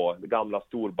Stevens då, den gamla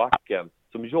storbacken,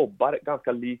 som jobbar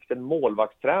ganska likt en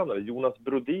målvaktstränare. Jonas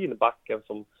Brodin, backen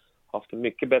som haft en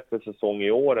mycket bättre säsong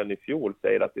i år än i fjol,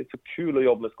 säger att det är så kul att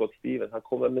jobba med Scott Stevens. Han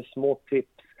kommer med små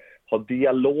tips, har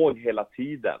dialog hela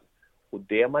tiden. Och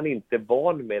det är man inte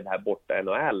van med här borta i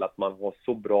NHL, att man har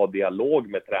så bra dialog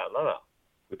med tränarna.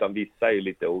 Utan vissa är ju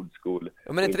lite old school.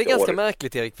 Ja, men är inte det ganska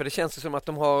märkligt, Erik? För det känns ju som att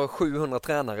de har 700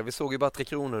 tränare. Vi såg ju bara 3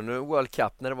 Kronor nu World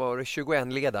Cup när det var 21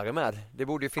 ledare med. Det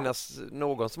borde ju finnas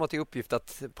någon som har till uppgift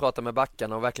att prata med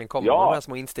backarna och verkligen komma med de här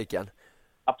små insticken.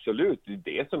 Absolut, det är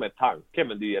det som är tanken,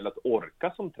 men det gäller att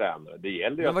orka som tränare. Det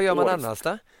gäller men vad gör man annars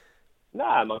då?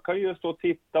 Nej, man kan ju stå och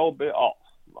titta och det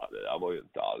där var ju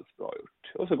inte alls bra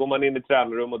gjort. Och så går man in i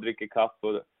tränarrum och dricker kaffe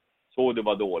och så det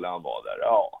var dålig han var där.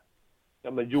 Ja,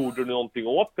 men gjorde du någonting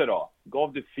åt det då?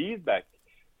 Gav du feedback?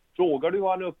 Frågar du hur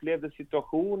han upplevde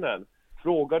situationen?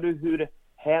 Frågar du hur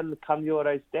hen kan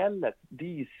göra istället?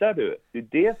 Visar du? Det är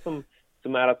det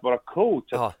som är att vara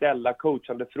coach, att ställa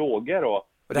coachande frågor. Och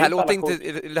det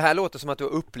här låter som att du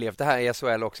har upplevt det här i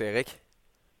SHL också, Erik.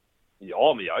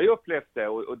 Ja, men jag har ju upplevt det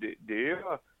och det är ju,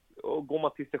 och går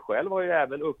man till sig själv har jag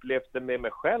även upplevt det med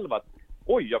mig själv att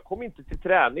jag kom inte till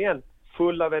träningen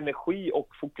full av energi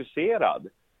och fokuserad,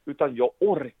 utan jag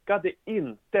orkade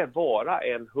inte vara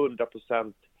en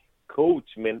 100%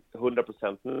 coach med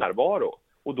 100% närvaro.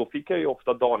 Och då fick jag ju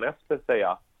ofta dagen efter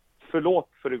säga förlåt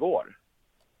för igår.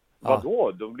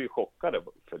 Vadå? De blir chockade.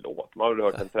 Förlåt. Man har väl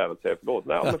hört en tränare säga förlåt.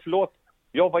 Nej, men förlåt.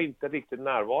 Jag var inte riktigt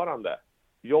närvarande.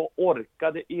 Jag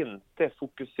orkade inte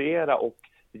fokusera och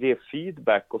ge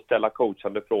feedback och ställa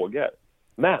coachande frågor.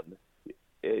 Men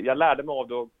jag lärde mig av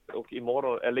det och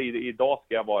idag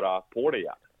ska jag vara på det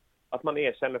igen. Att man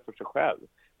erkänner för sig själv.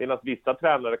 Medan vissa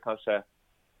tränare kanske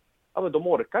men de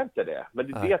orkar inte det.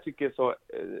 Men det är det jag tycker är så,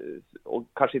 och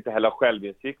kanske inte heller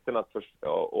självinsikten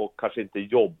och kanske inte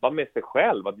jobba med sig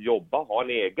själv. Att ha en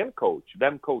egen coach.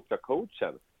 Vem coachar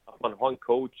coachen? Att man har en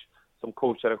coach som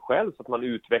coachar en själv så att man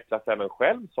utvecklas även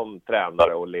själv som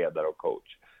tränare och ledare och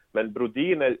coach. Men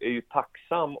Brodin är ju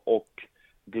tacksam och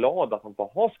glad att han får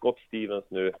ha Scott Stevens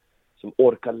nu som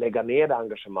orkar lägga ner det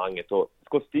engagemanget. Och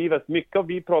Scott Stevens, mycket av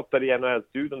vi pratar i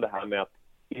NHL-studion det här med att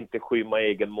inte skymma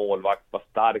egen målvakt, vara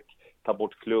stark, ta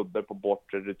bort klubbor på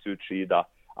bortre retursida.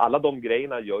 Alla de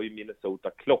grejerna gör ju Minnesota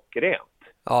klockrent.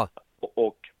 Ja.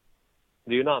 Och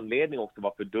det är ju en anledning också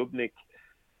varför Dubnik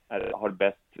har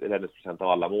bäst räddningsprocent av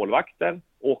alla målvakter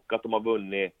och att de har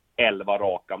vunnit 11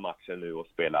 raka matcher nu och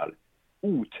spelar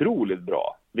otroligt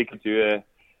bra. Vilket ju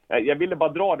jag ville bara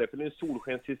dra det för det är en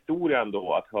solskenshistoria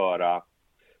ändå att höra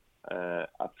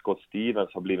att Scott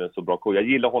Stevens har blivit en så bra coach. Jag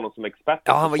gillar honom som expert.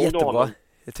 Ja, han var jättebra.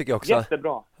 Det tycker jag också.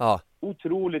 Jättebra. Ja.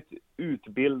 Otroligt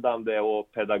utbildande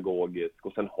och pedagogisk.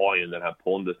 Och sen har ju den här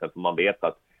pondusen för man vet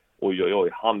att oj,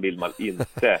 han vill man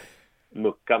inte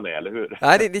mucka med, eller hur?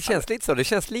 Nej, det känns lite så. Det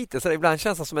känns lite så. Ibland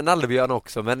känns det som en nallebjörn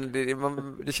också. Men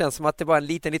det känns som att det bara är en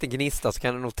liten gnista så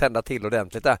kan det nog tända till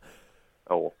ordentligt där.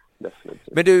 Ja,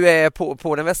 definitivt. Men du,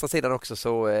 på den västra sidan också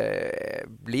så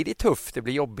blir det tufft. Det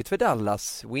blir jobbigt för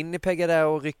Dallas. Winnipeg är där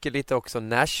och rycker lite också.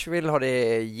 Nashville har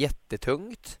det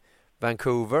jättetungt.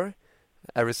 Vancouver,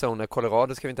 Arizona,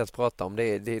 Colorado ska vi inte ens prata om.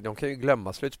 De kan ju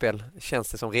glömma slutspel,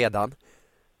 känns det som redan.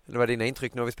 Eller vad är dina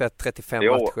intryck? Nu har vi spelat 35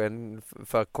 matcher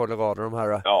för Colorado de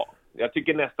här. Ja, jag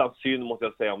tycker nästan synd måste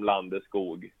jag säga om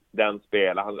Landeskog. Den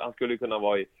spelaren. Han skulle kunna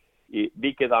vara i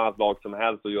vilket annat lag som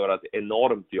helst och göra ett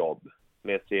enormt jobb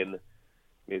med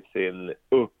sin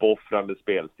uppoffrande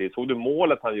spelstil. Såg du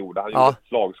målet han gjorde? Han gjorde ett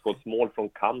slagskottsmål från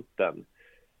kanten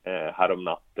härom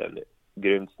natten.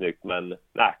 Grymt snyggt, men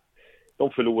nej.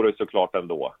 De förlorar ju såklart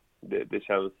ändå. Det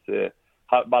känns...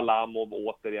 Balamov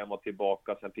återigen var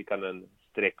tillbaka. Sen fick han en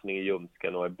sträckning i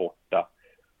ljumsken och är borta.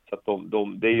 Så att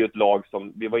det är ju ett lag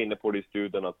som... Vi var inne på det i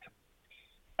studien att...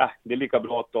 det är lika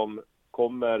bra att de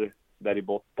kommer där i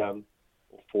botten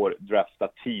och får drafta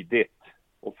tidigt.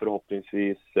 Och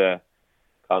förhoppningsvis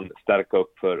kan stärka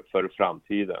upp för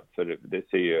framtiden. För det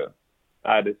ser ju...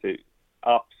 det ser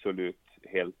absolut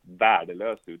helt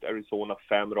värdelöst ut. Arizona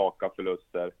 5 raka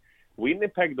förluster.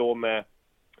 Winnipeg då med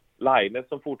Line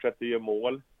som fortsätter göra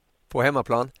mål. På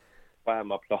hemmaplan.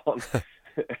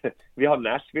 Vi har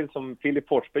Nashville som Filip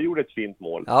Forsberg gjorde ett fint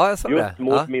mål. Ja, jag sa det. Just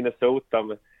mot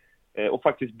Minnesota. Och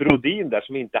faktiskt Brodin där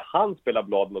som inte han spelar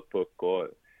blad mot puck. Och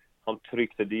han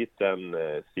tryckte dit en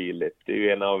Filip. Det är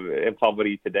ju en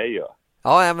favorit till dig, ja.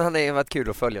 Ja, men han har varit kul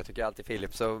att följa tycker jag alltid,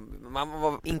 Filip. Så man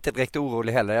var inte direkt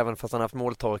orolig heller, även fast han haft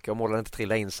måltorka och målen inte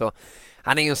trillade in. Så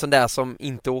han är ju en sån där som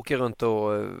inte åker runt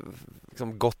och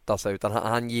liksom gottar sig, utan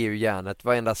han ger ju järnet.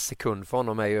 Varenda sekund för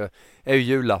honom är ju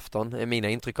julafton, är mina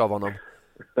intryck av honom.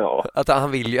 Ja. Att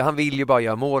han vill ju bara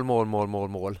göra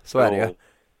mål. Så är det ju.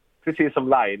 Precis som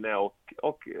Line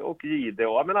och Gide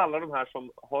och men alla de här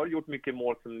som har gjort mycket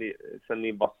mål sen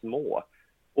ni var små.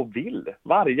 Och vill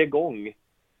varje gång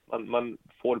man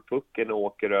får pucken och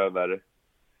åker över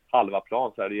halva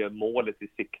plan så är det ju målet i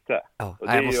sikte. Ja, och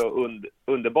det är ju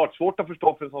underbart. Svårt att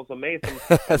förstå för en sån som mig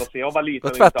som sen jag var liten.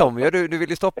 Och tvärtom, du vill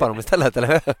ju stoppa dem istället, eller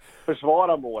hur?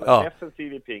 Försvara målet,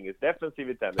 defensiv i pingis, defensiv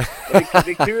i tennis.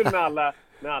 Det är kul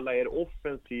med alla er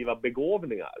offensiva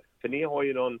begåvningar. För ni har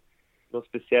ju någon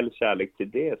speciell kärlek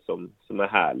till det som är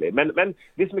härlig. Men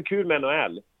det som är kul med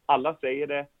NHL, alla säger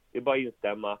det är bara att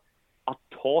instämma, att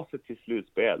ta sig till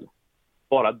slutspel.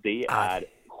 Bara det är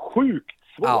sjukt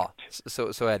svårt. Ja,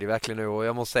 så är det verkligen nu. Och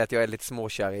jag måste säga att jag är lite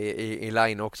småkär i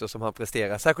Line också, som han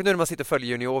presterar. Särskilt nu när man sitter och följer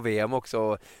junior-VM också.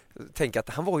 Och tänker att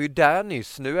han var ju där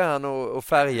nyss. Nu är han och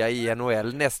färgar i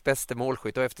NHL, näst bästa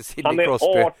målskytt och efter Sidney Crosby.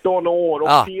 Han är 18 år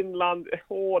och Finland,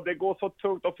 det går så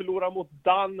tungt att förlora mot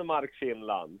Danmark,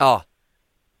 Finland. Ja.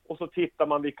 Och så tittar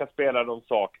man vilka spelare de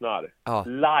saknar.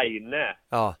 Line,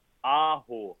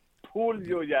 Aho,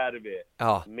 Puljujärvi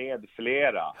med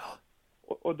flera.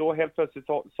 Och då helt plötsligt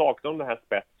saknar de den här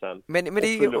spetsen. Men det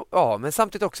är ju, men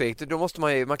samtidigt också, då måste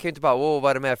man kan ju inte bara, vad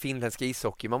är det med finländska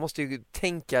ishockey? Man måste ju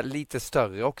tänka lite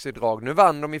större också i drag. Nu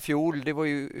vann de i fjol, det var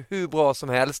ju hur bra som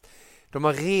helst. De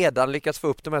har redan lyckats få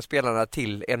upp de här spelarna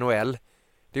till NHL.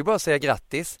 Det är bara att säga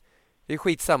grattis. Det är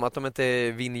skitsamma att de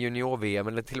inte vinner junior-VM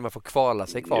eller till och med får kvala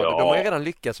sig kvar. De har ju redan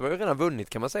lyckats, de har ju redan vunnit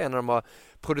kan man säga när de har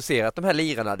producerat de här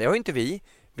lirarna. Det har ju inte vi.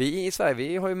 Vi i Sverige,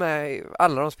 vi har ju med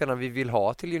alla de spelarna vi vill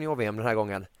ha till junior-VM den här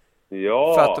gången.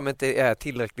 Ja. För att de inte är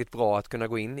tillräckligt bra att kunna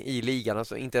gå in i ligan.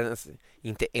 Alltså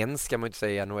inte ens kan man inte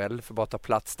säga i NHL, för bara ta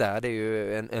plats där. Det är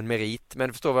ju en merit. Men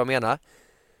du förstår vad jag menar?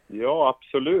 Ja,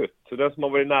 absolut. Så den som har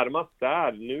varit närmast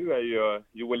där nu är ju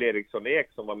Joel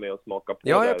Eriksson-Ek som var med och smakade på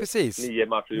ja, precis. 9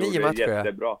 matcher gjorde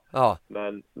jättebra. Ja.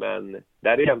 Men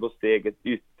där är ändå steget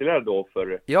ytterligare då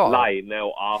för Line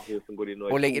och Aho som går in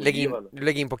och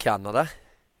lägg in på Kanada.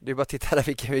 Det är bara att titta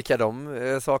där vilka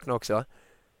de saknar också.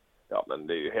 Ja, men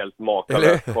det är ju helt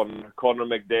makalöst. Conor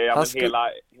McDavid,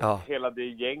 hela det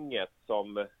gänget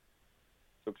som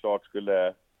såklart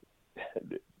skulle...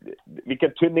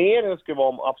 Vilken turnering skulle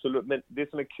vara absolut. Men det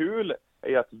som är kul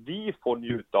är att vi får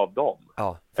njuta av dem.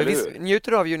 Ja, för vi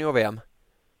njuter av junior-VM.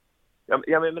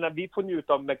 Jag menar, vi får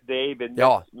njuta av McDavid,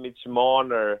 Mitch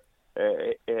Marner,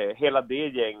 hela det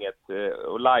gänget,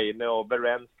 och Line och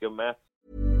Berensky och Matt.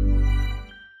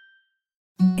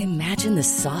 Imagine the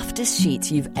softest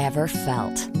sheets you've ever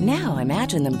felt. Now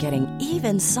imagine them getting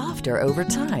even softer over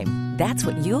time. That's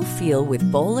what you'll feel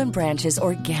with Boll and Branch's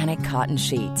organic cotton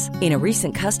sheets. In a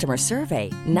recent customer survey,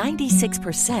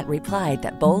 96% replied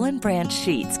that Boll and Branch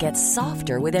sheets get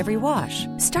softer with every wash.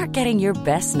 Start getting your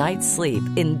best night's sleep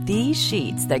in these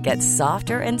sheets that get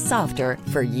softer and softer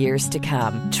for years to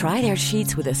come. Try their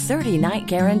sheets with a 30-night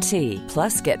guarantee.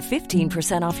 Plus, get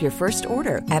 15% off your first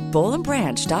order at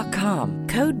bollandbranch.com.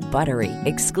 Code BUTTERY.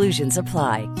 Exclusions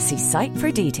apply. See site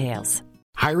for details.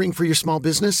 Hiring for your small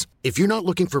business? If you're not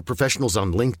looking for professionals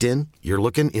on LinkedIn, you're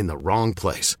looking in the wrong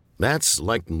place. That's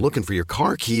like looking for your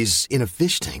car keys in a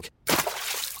fish tank.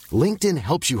 LinkedIn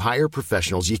helps you hire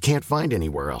professionals you can't find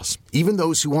anywhere else, even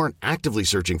those who aren't actively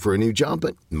searching for a new job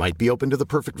but might be open to the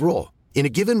perfect role. In a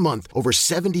given month, over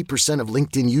 70% of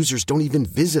LinkedIn users don't even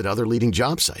visit other leading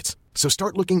job sites. So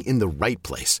start looking in the right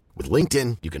place. With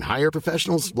LinkedIn, you can hire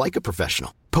professionals like a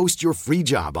professional. Post your free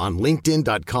job on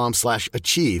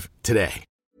linkedin.com/achieve today.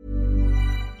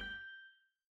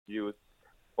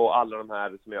 Och alla de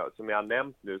här som jag har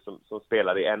nämnt nu som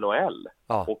spelar i NHL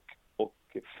och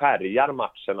färgar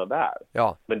matcherna där.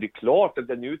 Ja. Men det är klart att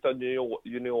det njuter av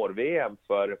junior-VM,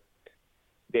 för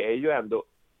det är ju ändå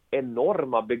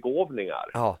enorma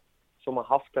begåvningar som har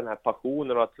haft den här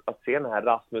passionen, och att se den här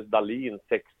Rasmus Dahlin,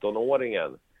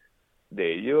 16-åringen, det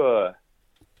är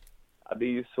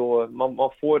ju så, man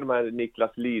får de här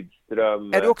Niklas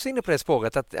Lidström. Är du också inne på det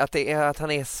spåret att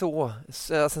han är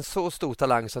så stor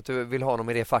talang så att du vill ha honom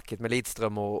i det facket med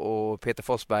Lidström och Peter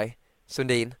Forsberg,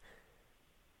 Sundin?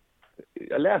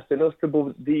 Jag läste en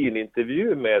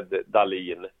Österbodin-intervju med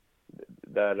Dahlin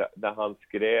där han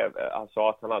skrev, han sa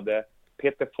att han hade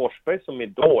Peter Forsberg som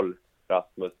idol,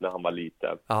 Rasmus, när han var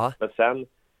liten. Aha. Men sen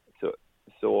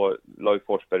så la ju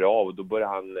Forsberg av, och då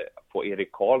började han få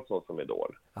Erik Karlsson som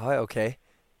idol. Aha, okay.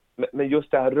 Men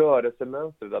just det här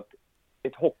rörelsemönstret, att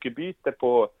ett hockeybyte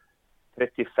på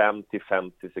 35 till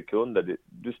 50 sekunder,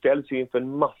 du ställs ju inför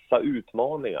en massa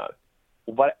utmaningar.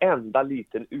 Och varenda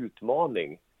liten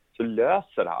utmaning så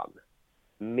löser han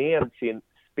med sin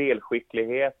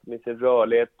spelskicklighet, med sin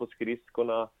rörlighet på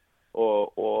skridskorna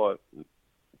och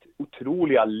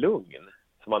otroliga lugn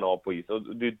som man har på isen.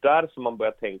 Och det är där som man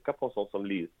börjar tänka på en sån som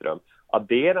Lidström.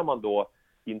 Adderar man då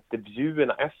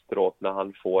intervjuerna efteråt, när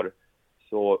han får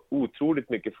så otroligt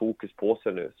mycket fokus på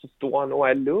sig nu, så står han och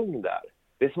är lugn där.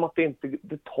 Det är som att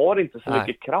det tar inte så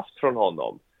mycket kraft från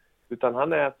honom. Utan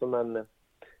han är som en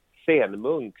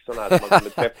zenmunk, sån här som man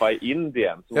kunde träffa i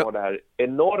Indien, som har det här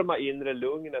enorma inre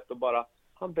lugnet och bara,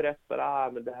 han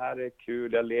berättar, men det här är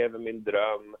kul, jag lever min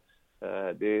dröm,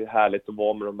 det är härligt att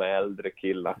vara med de äldre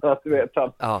killarna, du vet,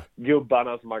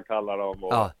 gubbarna som man kallar dem.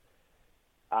 Och,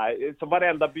 så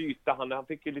varenda byte, han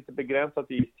fick ju lite begränsat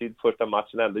istid första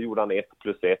matchen, ändå gjorde han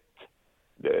 1+1.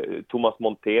 Thomas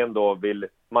Montén då vill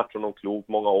matcha honom klokt,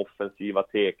 många offensiva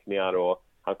tekningar, och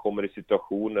han kommer i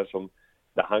situationer som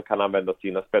där han kan använda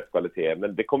sina spetskvaliteter,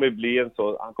 men det kommer bli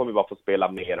han kommer bara få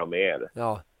spela mer och mer.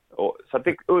 Så att det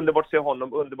är underbart att se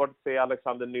honom, underbart att se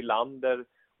Alexander Nylander,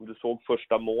 om du såg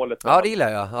första målet. Ja, det gillar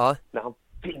jag. När han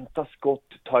fintar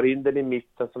skott, tar in den i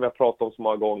mitten som jag pratat om så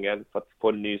många gånger för att få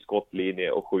en ny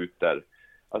skottlinje och skjuter.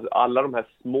 Alltså alla de här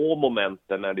små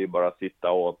momenten när det bara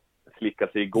sitta och slicka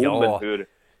sig i gommen, hur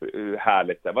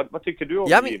härligt det är. Vad tycker du om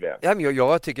JVM?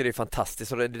 Jag tycker det är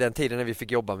fantastiskt, och den tiden när vi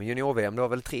fick jobba med junior-VM, det var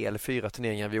väl 3 eller 4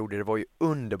 turneringar vi gjorde, det var ju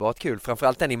underbart kul,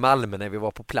 framförallt den i Malmö när vi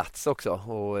var på plats också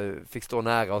och fick stå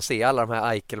nära och se alla de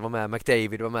här. Eichel var med,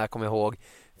 McDavid var med, kommer jag ihåg,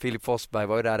 Filip Forsberg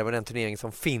var ju där, det var den turnering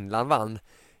som Finland vann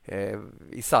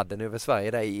i sadden över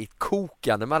Sverige där i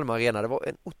kokande Malmö Arena. Det var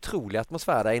en otrolig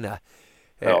atmosfär där inne.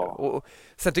 Och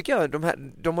sen tycker jag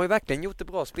de har ju verkligen gjort det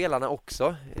bra, spelarna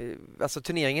också. Alltså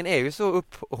turneringen är ju så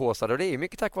upphåsad, och det är ju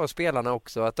mycket tack vare spelarna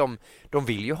också, att de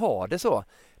vill ju ha det så.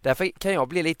 Därför kan jag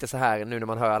bli lite så här nu när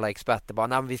man hör alla experter bara,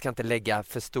 nej, vi ska inte lägga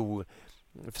för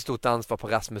stort ansvar på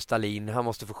Rasmus Dahlin, han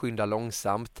måste få skynda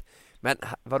långsamt. Men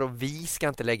vadå, vi ska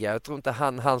inte lägga, jag tror inte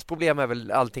hans problem är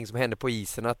väl allting som händer på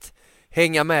isen, att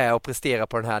hänga med och prestera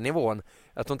på den här nivån.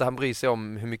 Jag tror inte han bryr sig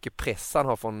om hur mycket press han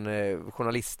har från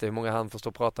journalister, hur många han får stå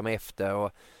och prata med efter,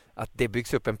 och att det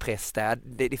byggs upp en press där.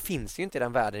 Det finns ju inte i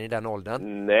den världen i den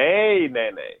åldern.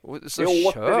 Nej. Och så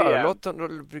låt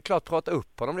honom klart prata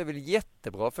upp honom. Det är väl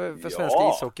jättebra för svensk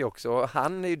ishockey också. Och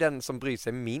han är ju den som bryr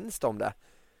sig minst om det.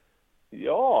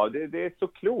 Ja, det är så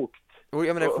klokt. Och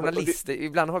jag menar, journalister,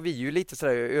 ibland har vi ju lite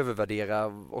sådär övervärdera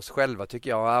oss själva, tycker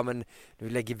jag. Ja, men nu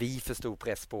lägger vi för stor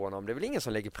press på honom. Det är väl ingen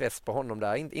som lägger press på honom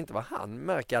där. Inte vad han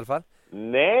märker i alla fall.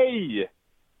 Nej!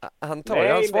 Han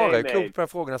svarar ju klokt på de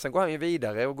frågorna. Sen går han ju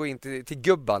vidare och går in till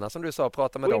gubbarna som du sa och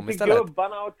pratar med dem istället. Till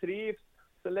gubbarna och trivs.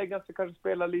 Sen lägger han sig kanske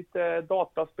spela lite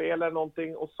dataspel eller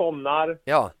någonting och somnar.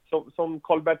 Ja. Som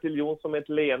Karl-Bertil Jonsson med ett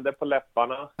leende på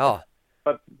läpparna. Ja.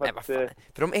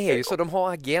 För de är ju så, de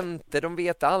har agenter, de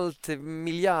vet allt,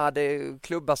 miljarder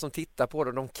klubbar som tittar på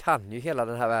dem, de kan ju hela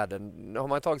den här världen. Har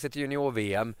man tagit sig till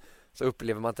junior-VM så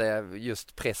upplever man inte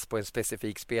just press på en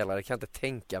specifik spelare, det kan jag inte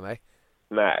tänka mig.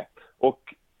 Nej,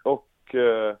 och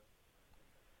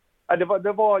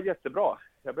det var jättebra.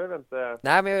 Jag behöver inte.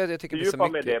 Nej, men jag tycker inte så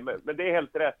mycket med det, men det är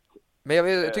helt rätt. Men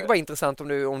jag tycker det var intressant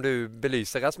om du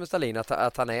belyser Rasmus Dahlin, att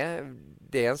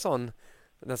det är en sån,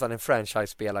 nästan en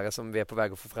franchise-spelare som vi är på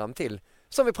väg att få fram till.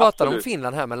 Som vi pratade om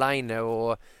Finland här med Laine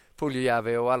och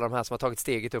Puljujärvi och alla de här som har tagit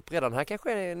steget upp redan. Här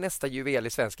kanske är nästa juvel i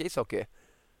svensk ishockey.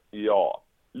 Ja,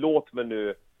 låt mig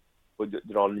nu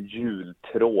dra en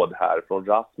jultråd här från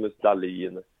Rasmus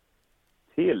Dahlin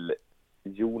till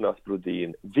Jonas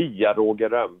Brodin via Roger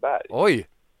Rönnberg. Oj!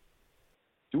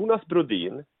 Jonas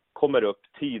Brodin kommer upp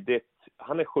tidigt.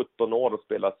 Han är 17 år och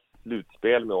spelar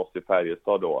slutspel med oss i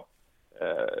Färjestad då.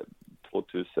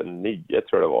 2009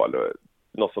 tror jag det var, eller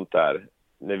något sånt där,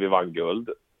 när vi vann guld.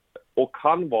 Och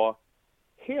han var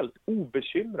helt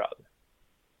obekymrad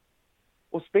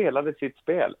och spelade sitt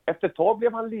spel. Efter ett tag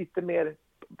blev han lite mer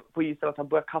på isen, att han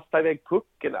började kasta iväg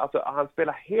pucken. Alltså han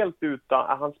spelade helt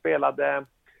utan,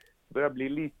 började bli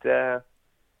lite,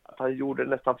 att han gjorde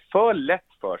nästan för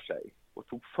lätt för sig och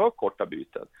tog för korta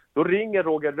byten. Då ringer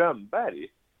Roger Rönnberg,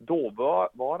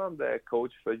 dåvarande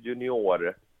coach för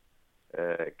junior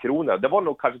Krona. Det var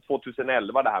nog kanske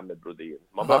 2011 det här med Brodin.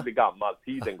 Man börjar bli gammal,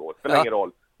 tiden går. Spelar ingen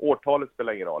roll. Årtalet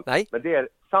spelar ingen roll. Nej. Men det är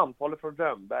samtalet från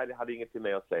Rönnberg, hade ingenting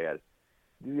med att säga.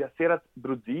 Jag ser att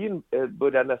Brodin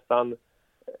börjar nästan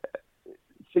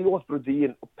se åt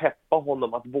Brodin och peppa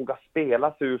honom att våga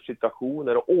spela sig ur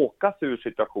situationer och åka sig ur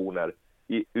situationer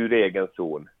ur egen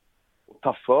zon. Och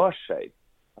ta för sig.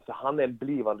 Alltså han är en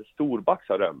blivande storback,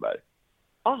 sa Rönnberg.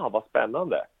 Vad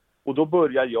spännande. Och då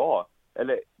börjar jag.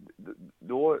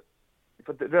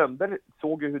 För att Rönnberg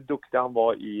såg ju hur duktig han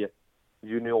var i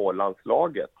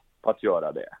juniorlandslaget på att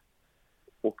göra det.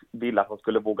 Och ville att han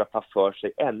skulle våga ta för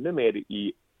sig ännu mer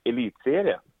i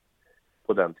elitserien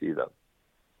på den tiden.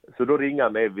 Så då ringer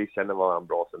han mig, vi känner varandra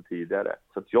bra sedan tidigare.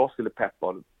 Så att jag skulle peppa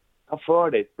honom. Ta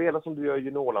för dig, spela som du gör i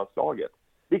juniorlandslaget.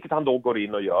 Vilket han då går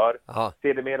in och gör.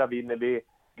 Sedermera vinner vi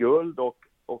guld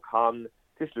och han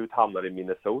till slut hamnar i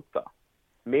Minnesota.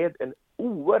 Med en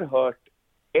oerhört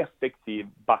effektiv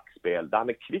backspel där han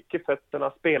är kvick i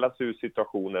fötterna, spelar sig ur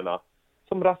situationerna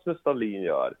som Rasmus Dahlin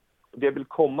gör. Och det jag vill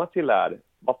komma till är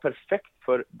var perfekt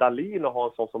för Dahlin att ha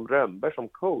en sån som Rönnberg som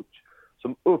coach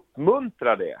som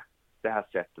uppmuntrar det här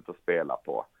sättet att spela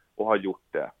på och har gjort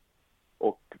det.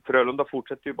 Och Frölunda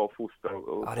fortsätter ju bara att fostra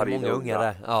och det är många unga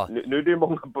där. Ja. Nu är det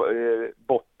många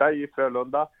borta i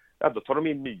Frölunda. Ja, då tar de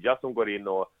in nya som går in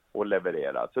och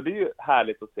levererar. Så det är ju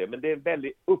härligt att se. Men det är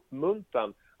väldigt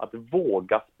uppmuntran att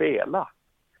våga spela.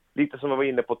 Lite som jag var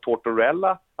inne på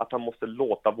Tortorella, att han måste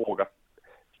låta våga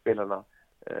spelarna,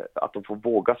 att de får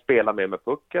våga spela med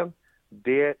pucken.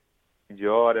 Det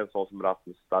gör en sån som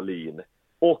Rasmus Dahlin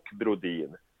och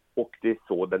Brodin. Och det är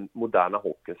så den moderna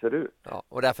hockeyn ser ut. Ja,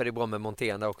 och därför är det bra med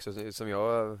Montén också, som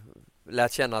jag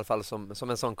lärt känna i alla fall som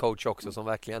en sån coach också, som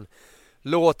verkligen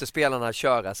låter spelarna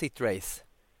köra sitt race.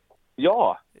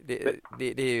 Ja.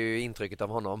 Det är ju intrycket av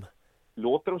honom.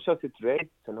 Låter dem köra sitt race.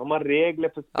 Sen har man regler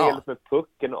för spelet med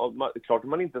pucken. Och klart att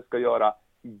man inte ska göra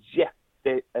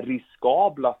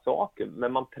jätteriskabla saker.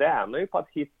 Men man tränar ju på att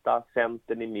hitta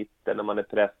centern i mitten när man är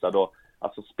pressad och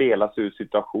alltså spela sig ur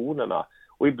situationerna.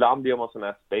 Och ibland gör man sådana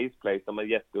här space plays där man är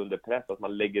jätteunder press, att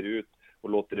man lägger ut och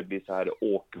låter det bli så här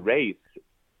åk-race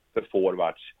för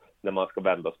forwards när man ska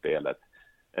vända spelet.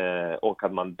 Och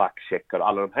att man backcheckar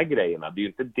alla de här grejerna. Det är ju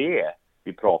inte det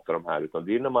vi pratar om här, utan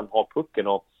det är när man har pucken.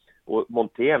 Och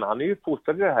Montén, han är ju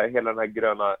fostrad i det här, hela den här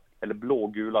gröna eller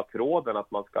blågula tråden,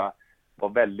 att man ska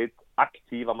vara väldigt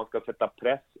aktiva, man ska sätta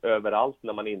press överallt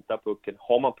när man inte har pucken.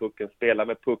 Har man pucken, spela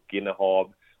med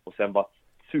puckinnehav och sen vara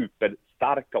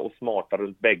superstarka och smarta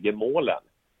runt bägge målen.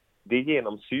 Det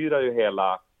genomsyrar ju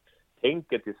hela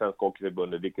tänket i Svenska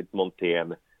Hockeyförbundet, vilket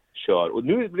Montén kör. Och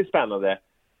nu blir det spännande.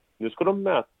 Nu ska de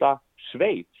möta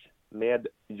Schweiz med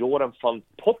Joran van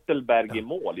Pottelberg i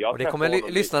mål. Och det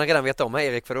kommer lyssnarna redan veta om,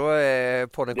 Erik, för då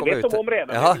podden kommer ut. Det vet de om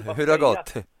redan. Ja, hur det har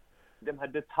gått. De här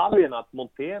detaljerna att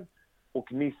Montén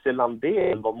och Nisse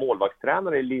Landén var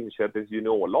målvaktstränare i Linköpings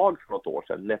juniorlag för något år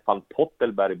sedan när van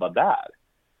Pottelberg var där.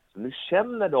 Så nu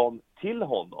känner de till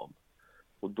honom.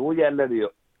 Och då gäller det ju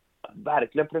att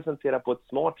verkligen presentera på ett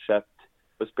smart sätt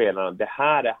för spelarna. Det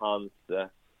här är hans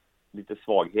lite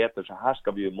svagheter. Så här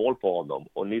ska vi ju mål på honom.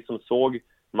 Och ni som såg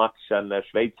matchen när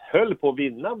Schweiz höll på att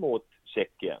vinna mot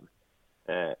Tjeckien.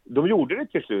 De gjorde det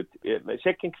till slut.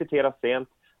 Tjeckien kvitterade sent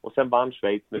och sen vann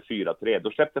Schweiz med 4-3.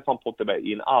 Då släppte van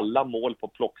Potterberg in alla mål på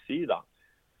plocksidan.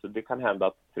 Så det kan hända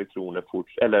att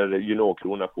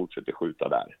juniorkronorna fortsätter skjuta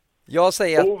där. Jag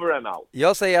säger over and out.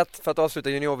 Jag säger att för att avsluta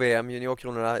junior-VM,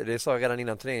 juniorkronorna, det sa jag redan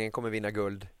innan turneringen, kommer vinna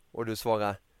guld. Och du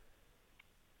svarar?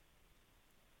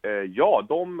 Ja,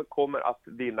 de kommer att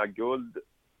vinna guld.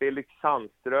 Felix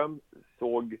Sandström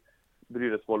såg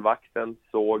Brynäs-målvakten,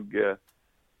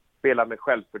 spela med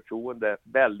självförtroende,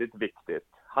 väldigt viktigt.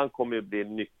 Han kommer ju bli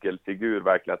en nyckelfigur,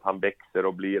 verkligen, att han växer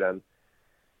och blir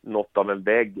något av en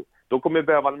vägg. De kommer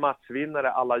behöva en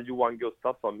matchvinnare alla Johan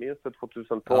Gustafsson, minst för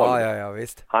 2012. Ja,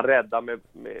 visst. Han räddar med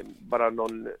bara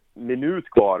någon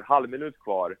halvminut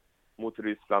kvar mot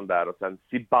Ryssland där, och sen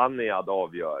Zibanejad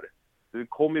avgör. Så det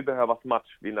kommer ju behövas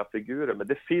matchvinnarfigurer, men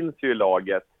det finns ju i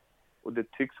laget, och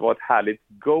det tycks vara ett härligt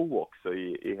go också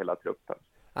i hela truppen.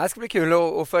 Det ska bli kul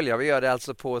att följa. Vi gör det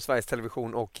alltså på Sveriges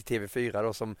Television och TV4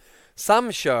 då, som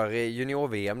samkör i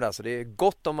junior-VM där, så det är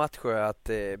gott om matcher att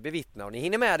bevittna, och ni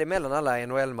hinner med det mellan alla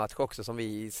NHL-matcher också som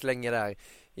vi slänger där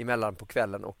emellan på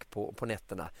kvällen och på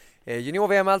nätterna.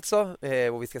 Junior-VM alltså,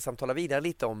 och vi ska samtala vidare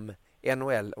lite om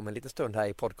NHL om en liten stund här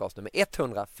i podcast nummer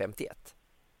 151.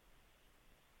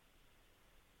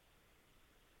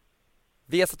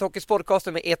 Viasat Hockeys podcast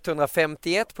med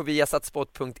 151 på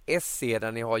viasatsport.se,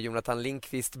 där ni har Jonathan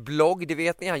Lindqvist blogg, det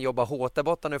vet ni. Han jobbar hårt där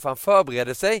borta nu, för han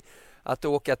förbereder sig att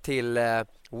åka till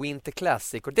Winter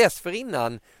Classic, och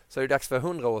dessförinnan så är det dags för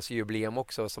 100-årsjubileum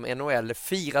också, som NHL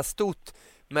firar stort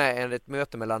med ett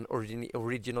möte mellan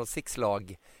Original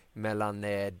Six-lag mellan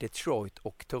Detroit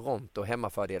och Toronto,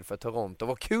 hemmafördel för Toronto.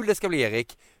 Vad kul det ska bli,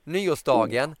 Erik.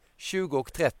 Nyårsdagen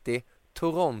 20:30,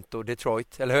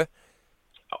 Toronto-Detroit, eller hur?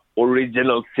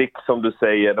 Original Six, som du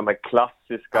säger, de här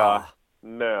klassiska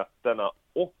mötena.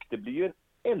 Och det blir ju en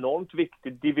enormt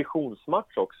viktig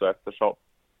divisionsmatch också, eftersom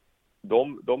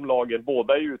de lagen,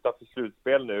 båda är utanför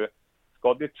slutspel nu.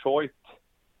 Ska Detroit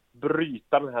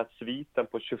bryta den här sviten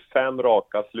på 25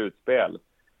 raka slutspel?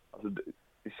 Alltså,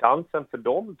 chansen för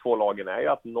de två lagen är ju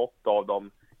att något av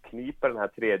dem kniper den här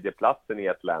tredje platsen i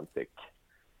Atlantic.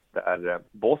 Där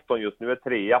Boston just nu är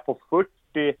 3 på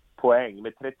 40 poäng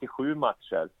med 37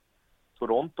 matcher.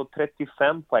 Toronto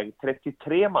 35 poäng,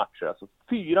 33 matcher. Alltså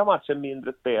 4 matcher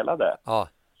mindre spelade. Ja.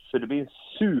 Så det blir en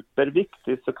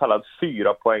superviktig så kallad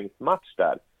 4-poängsmatch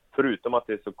där. Förutom att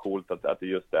det är så coolt att det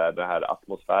just är den här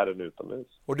atmosfären utomhus.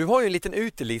 Och du har ju en liten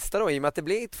utelista då, i och med att det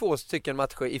blir 2 stycken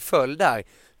matcher i följd där.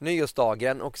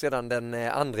 Nyårsdagen och sedan den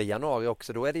 2 januari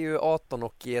också. Då är det ju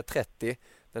 18:30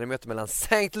 när det möter mellan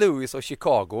St. Louis och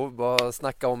Chicago. Bara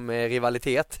snacka om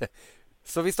rivalitet.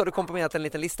 Så visst har du komprimerat en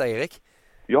liten lista, Erik?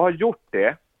 Jag har gjort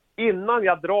det. Innan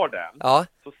jag drar den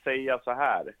så säger jag så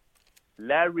här.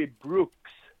 Larry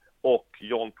Brooks och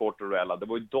John Tortorella, det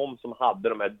var ju de som hade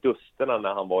de här dusterna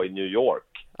när han var i New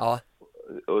York. Ja.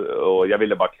 Och jag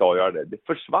ville bara klargöra det. Det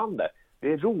försvann det.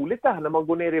 Det är roligt det här när man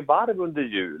går ner i varv under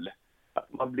jul.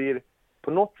 Att man blir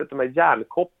på något sätt, de här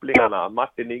hjärnkopplingarna,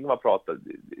 Martin Ingvar pratade,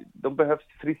 de behövs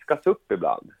friskas upp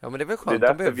ibland. Ja, men det är väl skönt,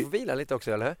 de behöver få vila lite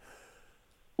också, eller hur?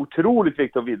 Otroligt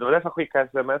viktigt att vila. Och därför skickar jag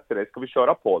sms till dig. Ska vi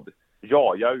köra podd?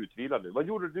 Ja, jag är utvilad nu. Vad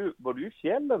gjorde du? Var du i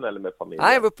fjällen eller med familjen?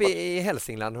 Nej, jag var uppe i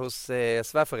Hälsingland hos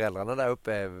svärföräldrarna där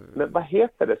uppe. Men vad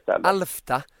heter det stället?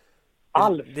 Alfta.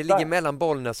 Det ligger mellan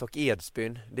Bollnäs och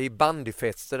Edsbyn. Det är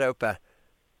bandyfester där uppe.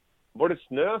 Var det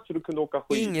snö så du kunde åka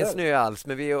skidor? Ingen snö alls,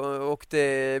 men vi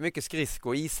åkte mycket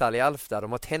skridsko, ishall i Alfta.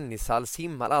 De har tennishall,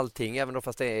 simhall, allting. Även då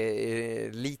fast det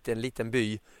är liten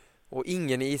by. Och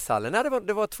ingen i ishallen. Nej,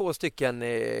 det var 2 stycken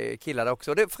killar där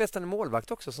också. Och det är förresten en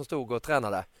målvakt också som stod och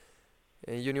tränade.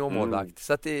 En juniormålvakt.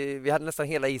 Så att vi hade nästan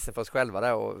hela isen för oss själva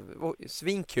där. Och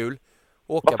svinkul.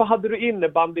 Varför hade du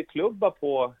innebandyklubba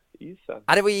på isen?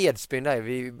 Ja, det var i Edsbyn där.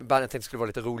 Jag tänkte att det skulle vara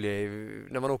lite roligt.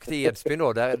 När man åker till Edsbyn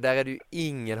då, där är det ju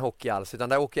ingen hockey alls. Utan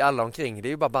där åker alla omkring. Det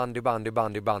är ju bara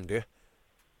bandy.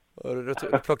 Och då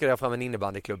plockade jag fram en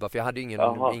innebandyklubba. För jag hade ju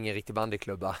ingen riktig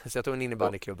bandyklubba. Så jag tog en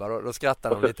innebandyklubba. Då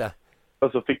skrattade de lite.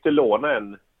 Och så fick du låna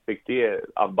en riktig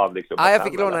bandyklubba? Ja, jag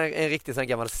fick låna en riktig sån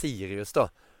gammal Sirius då.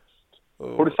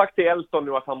 Har du sagt till Elton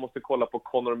nu att han måste kolla på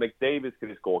Connor McDavids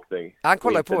skridskoåkning? Han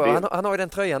kollar på, han har ju den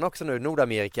tröjan också nu,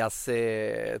 Nordamerikas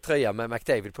tröja med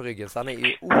McDavid på ryggen, så han är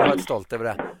ju oerhört stolt över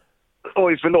det.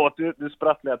 Oj, förlåt, nu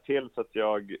sprattlade jag till så att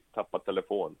jag tappade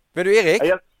telefon. Men du, Erik,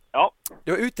 ja.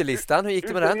 Du har utelistan, hur gick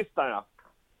det med den? Utelistan, ja.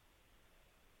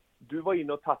 Du var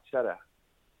inne och touchade.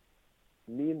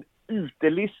 Min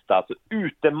utelista, alltså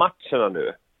utematcherna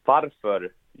nu,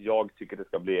 varför jag tycker det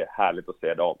ska bli härligt att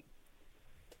se dem.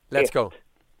 Let's go.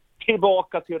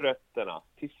 Tillbaka till rötterna,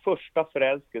 till första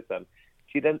förälskelsen,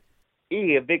 till den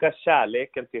eviga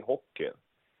kärleken till hockeyn.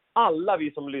 Alla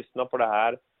vi som lyssnar på det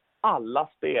här, alla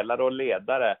spelare och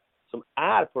ledare som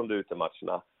är på de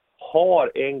utematcherna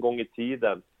har en gång i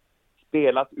tiden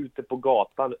spelat ute på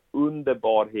gatan under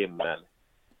bar himmel.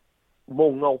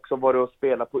 Många också varit och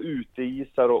spelat på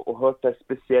uteisar och hört det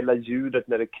speciella ljudet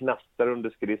när det knastrar under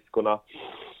skridskorna.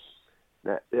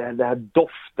 Den här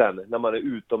doften när man är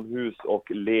utomhus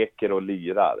och leker och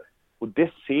lirar. Och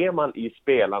det ser man i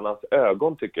spelarnas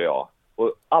ögon, tycker jag.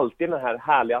 Och alltid den här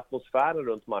härliga atmosfären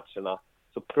runt matcherna,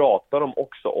 så pratar de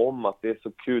också om att det är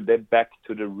så kul. Det är back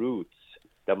to the roots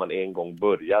där man en gång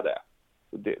började.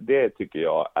 Och det tycker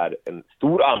jag är en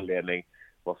stor anledning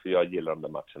varför jag gillar de där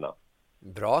matcherna.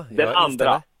 Bra. Den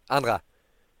andra.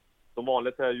 Som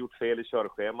vanligt har jag gjort fel i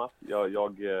körschemat.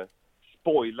 Jag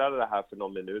spoilade det här för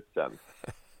någon minut sedan.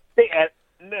 Det är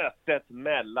mötet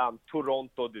mellan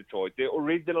Toronto och Detroit. Det är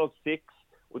Original Six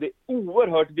och det är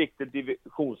oerhört viktigt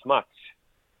divisionsmatch.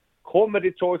 Kommer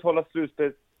Detroit hålla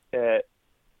slutspel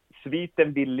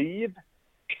sviten vid liv?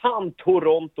 Kan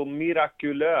Toronto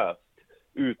mirakulöst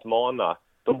utmana?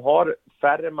 De har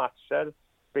färre matcher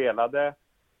spelade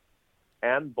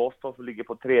än Boston som ligger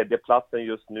på 3:e platsen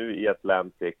just nu i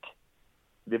Atlantic.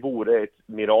 Det vore ett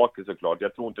mirakel såklart.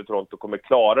 Jag tror inte Toronto kommer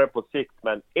klara det på sikt,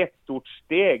 men ett stort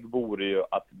steg vore ju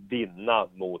att vinna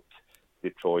mot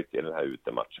Detroit i den här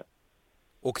utematchen.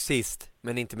 Och sist,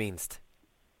 men inte minst.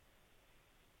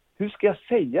 Hur ska jag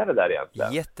säga det där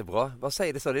egentligen? Jättebra. Vad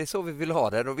säger det så? Det är så vi vill ha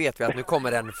det. Då vet vi att nu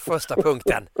kommer den första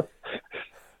punkten.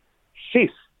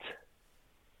 Sist.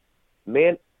 Med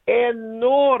en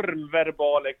enorm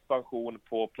verbal expansion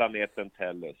på planeten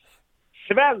Tellus.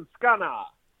 Svenskarna!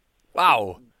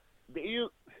 Wow! Det är ju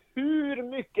hur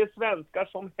mycket svenskar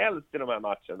som helst i de här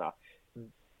matcherna.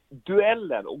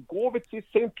 Duellen. Och går vi till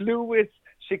St. Louis,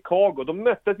 Chicago. De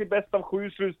möttes i bäst av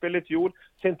 7 slutspel i fjol.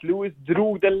 St. Louis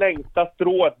drog det längsta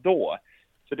strået då.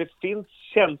 Så det finns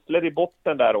känslor i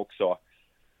botten där också.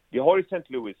 Vi har ju St.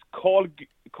 Louis.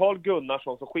 Carl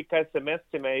Gunnarsson som skickade sms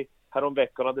till mig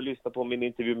häromveckan, hade lyssnat på min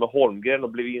intervju med Holmgren och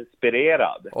blev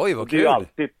inspirerad. Oj, vad kul!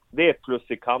 Det är ett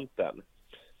plus i kanten.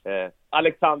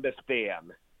 Alexander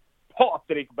Sten,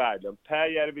 Patrik Berglund, Per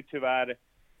Järvi tyvärr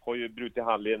har ju brutit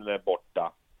handleden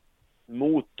borta.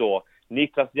 Mot då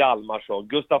Niklas Hjalmarsson,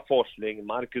 Gustav Forsling,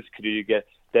 Marcus Kryger,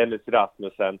 Dennis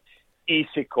Rasmussen i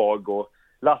Chicago.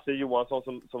 Lasse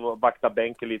Johansson som vaktar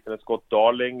bänken lite med Scott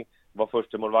Darling var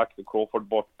första målvakt och Crawford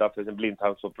borta för sin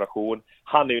blindtarmsoperation.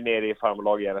 Han är ju nere i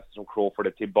farmarlag igen eftersom Crawford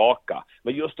är tillbaka.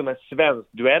 Men just de här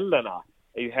svenskduellerna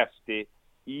är ju häftig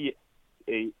i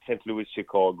St. Louis,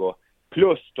 Chicago.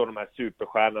 Plus då de här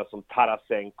superstjärnorna som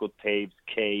Tarasenko, Taves,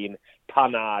 Kane,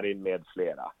 Panarin med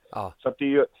flera. Ja. Så att det är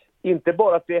ju inte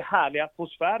bara att det är härlig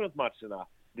atmosfär runt matcherna.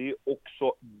 Det är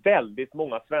också väldigt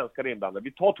många svenskar inblandade.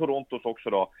 Vi tar Torontos också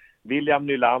då. William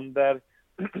Nylander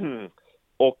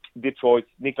och Detroit,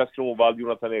 Niklas Kronwall,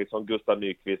 Jonathan Eriksson, Gustav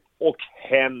Nyqvist och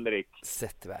Henrik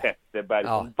Zetterberg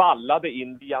som ballade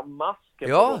in via masken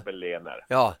på Robin Lehner.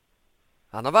 Ja,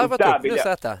 han har varvat upp nu,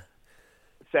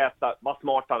 Zäta, vad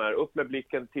smart han är. Upp med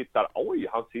blicken, tittar. Oj,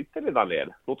 han sitter redan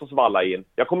ner. Låt oss valla in.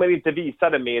 Jag kommer inte visa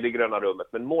det mer i gröna rummet,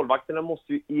 men målvakterna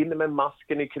måste ju in med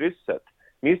masken i krysset.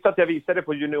 Minns att jag visade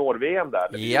på junior-VM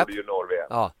där? Junior-VM.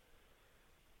 Ja.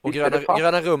 Och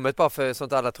gröna rummet, bara för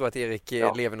sånt alla tror att Erik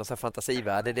lever i någon sån här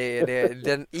fantasivärld. Det är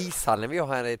den ishallen vi har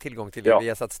här tillgång till. Vi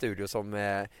har satt studio som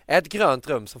är ett grönt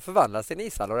rum som förvandlas till en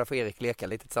ishall. Och där får Erik leka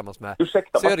lite tillsammans med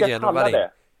Södergren och Wallin.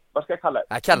 Vad ska jag kalla det?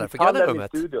 Jag kallar det för gröna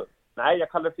rummet. Nej, jag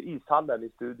kallar det för ishallen i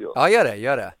studion. Ja,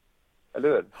 gör det. Eller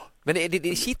hur? Men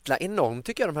det kittlar enormt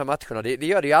tycker jag, de här matcherna. Det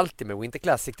gör det ju alltid med Winter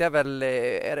Classic. Det är väl,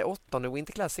 är det 8:e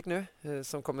Winter Classic nu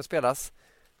som kommer spelas?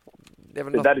 Det är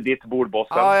väl där är ditt bord,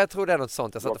 bossen. Ja, jag tror det är något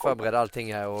sånt. Jag satt och förberedde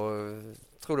allting här och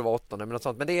tror det var 8:e, men något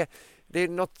sånt. Men det är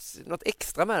något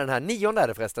extra med den här. 9:e är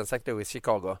det förresten, St. Louis,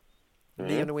 Chicago.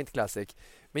 9:e Winter Classic.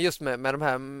 Men just med de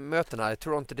här mötena,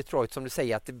 Toronto-Detroit, som du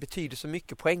säger, att det betyder så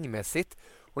mycket poängmässigt.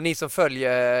 Och ni som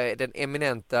följer den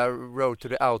eminenta Road to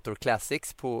the Outdoor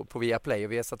Classics på Viaplay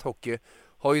och Viasat Hockey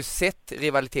har ju sett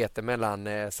rivaliteten mellan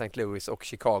St. Louis och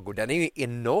Chicago. Den är ju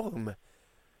enorm.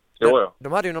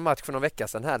 De hade ju någon match för någon vecka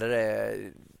sedan här där det...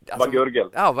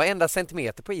 Alltså, varenda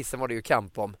centimeter på isen var det ju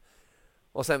kamp om.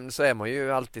 Och sen så är man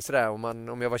ju alltid sådär,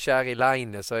 om jag var kär i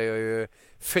Line så är jag ju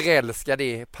förälskad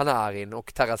i Panarin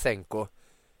och Tarasenko.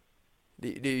 Det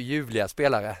är ju ljuvliga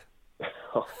spelare.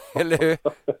 Eller hur?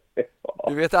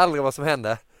 Du vet aldrig vad som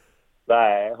händer.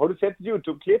 Nej, har du sett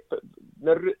YouTube-klipp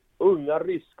när unga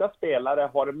ryska spelare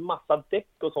har en massa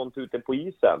däck och sånt ute på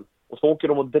isen? Och så åker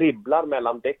de och dribblar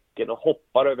mellan däcken och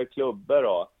hoppar över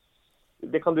klubbor.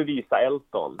 Det kan du visa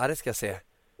Elton. Ja, det ska jag se.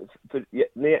 För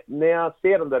när jag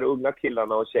ser de där unga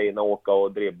killarna och tjejerna åka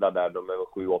och dribbla där, de är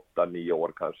 7, 8, 9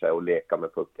 år kanske, och leka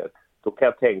med puckar, då kan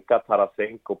jag tänka att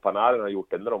Tarasenko och Panarin har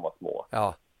gjort det när de var små.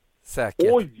 Ja,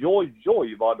 säkert.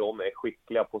 Oj, vad de är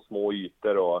skickliga på små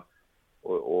ytor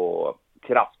och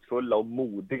kraftfulla och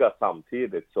modiga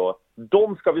samtidigt. Så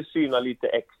de ska vi syna lite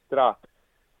extra.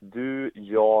 Du,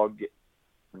 jag,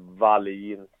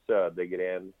 Wallin,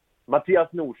 Södergren,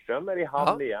 Mattias Nordström är i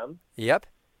hamn igen. Japp.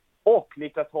 Och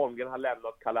Niklas Holmgren har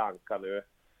lämnat Kalle Anka nu.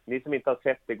 Ni som inte har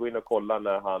sett det, gå in och kolla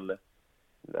när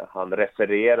han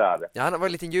refererar. Ja, han har varit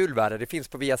en liten julvärde. Det finns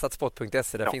på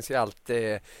viasatsport.se. Där finns ju allt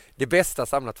det bästa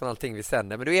samlat från allting vi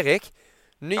sänder. Men du Erik,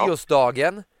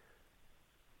 nyårsdagen,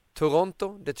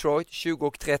 Toronto, Detroit,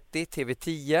 20:30,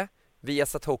 TV10,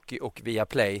 Viasat Hockey och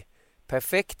Viaplay.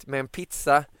 Perfekt med en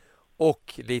pizza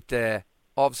och lite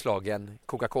avslagen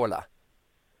Coca-Cola.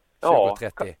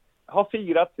 20:30. Har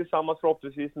firat tillsammans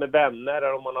förhoppningsvis med vänner,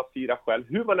 eller om man har firat själv.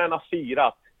 Hur man än har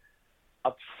firat,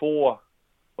 att få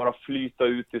bara flyta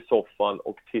ut i soffan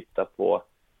och titta på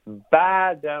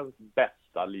världens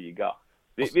bästa liga.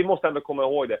 Vi måste ändå komma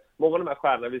ihåg det. Många av de här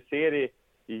stjärnorna vi ser i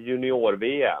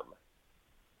junior-VM,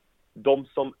 de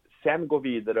som sen går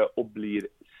vidare och blir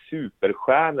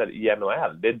superstjärnor i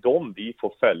NHL, det är de vi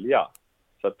får följa.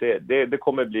 Så att det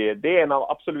kommer bli, det är en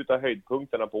av absoluta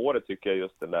höjdpunkterna på året tycker jag,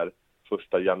 just den där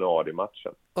 1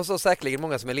 januari-matchen. Och så säkerligen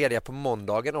många som är lediga på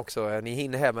måndagen också. Ni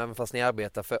hinner hem även fast ni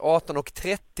arbetar. För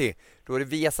 18:30, då är det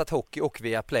Viasat Hockey och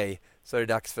Viaplay, så är det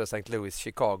dags för St. Louis,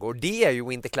 Chicago. Och det är ju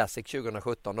Winter Classic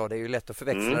 2017 då. Det är ju lätt att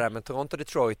förväxla det där. Men Toronto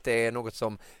Detroit är något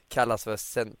som kallas för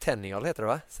Centennial, heter det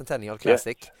va? Centennial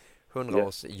Classic.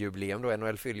 100-årsjubileum då.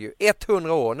 NHL fyller ju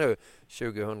 100 år nu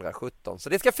 2017. Så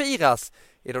det ska firas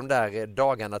i de där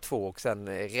dagarna 2 och sen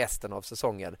resten av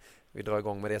säsongen. Vi drar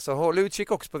igång med det. Så håll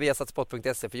utkik också på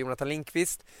viasatsport.se, för Jonathan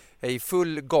Lindqvist är i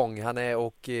full gång. Han är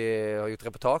och har gjort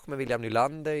reportage med William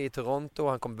Nylander i Toronto.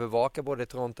 Han kommer bevaka både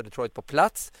Toronto och Detroit på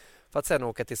plats för att sen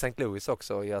åka till St. Louis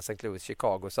också och göra St. Louis,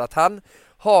 Chicago. Så att han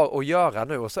har att göra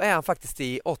nu. Och så är han faktiskt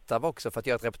i Ottawa också för att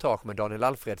göra ett reportage med Daniel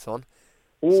Alfredsson.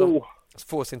 Som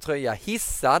får sin tröja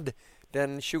hissad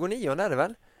den 29 är det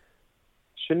väl?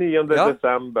 29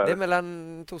 december. Det är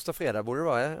mellan torsdag och fredag borde det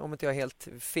vara, om inte jag är helt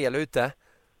fel ute.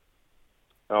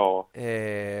 Ja.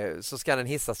 Så ska den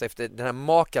hissas efter den här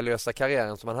makalösa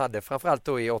karriären som han hade, framförallt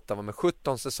då i Ottawa med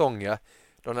 17 säsonger.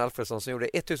 Daniel Alfredsson som gjorde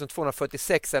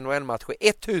 1246 NHL-matcher,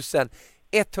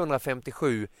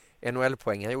 157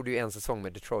 NHL-poäng. Han gjorde ju en säsong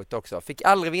med Detroit också. Fick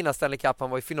aldrig vinna Stanley Cup, han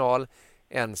var i final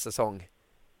en säsong.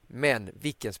 Men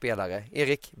vilken spelare.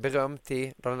 Erik, beröm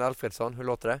till Daniel Alfredsson. Hur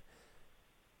låter det?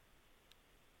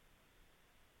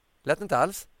 Lät inte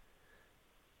alls.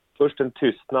 Först en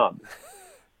tystnad.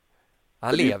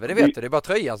 Han lever, det vet du. Det är bara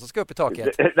tröjan som ska upp i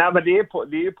taket. Nej, men det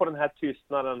är ju på den här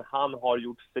tystnaden han har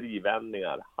gjort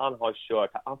frivändningar. Han har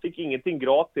kört. Han fick ingenting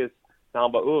gratis när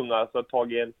han var ung. Alltså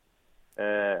tagit en...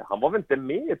 han var väl inte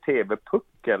med i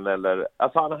TV-pucken eller...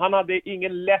 Alltså han hade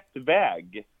ingen lätt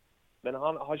väg. Men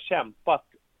han har kämpat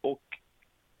och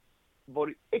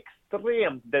varit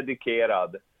extremt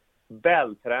dedikerad,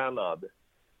 vältränad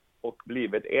och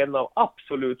blivit en av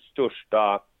absolut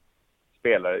största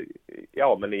spelare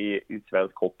i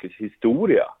svensk hockeys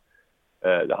historia.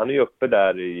 Han är ju uppe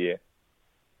där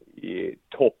i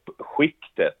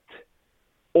toppskiktet.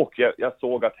 Och jag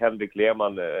såg att Henrik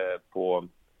Lehmann på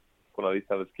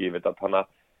journalisten hade skrivit att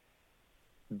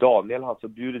Daniel har alltså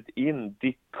bjudit in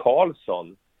Dick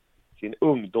Karlsson, sin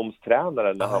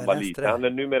ungdomstränare när han var liten. Han är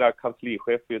numera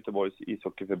kanslichef för Göteborgs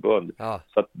ishockeyförbund. Ja.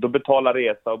 Så att då betalar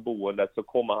resa och boendet, så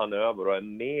kommer han över och är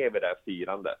med vid det här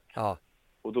firandet. Ja.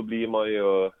 Och då blir man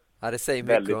ju... Ja, det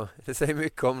säger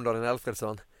mycket om Daniel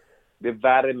Alfredsson. Det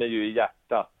värmer ju i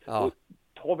hjärtat. Ja. Och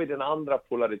tar vi den andra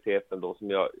polariteten då, som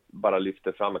jag bara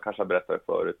lyfter fram, jag kanske berättade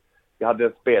förut. Jag hade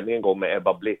en spelning en gång med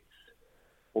Ebba Blitz.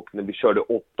 Och när vi körde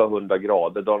 800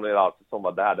 grader, Daniel Alfredsson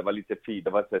var där. Det var lite fint,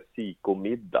 det var en sån här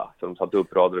psykomiddag. Så de satt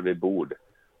uppradade vid bord.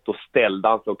 Då ställde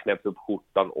han sig och knäppte upp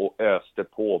skjortan och öste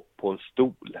på en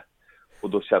stol. Och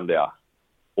då kände jag,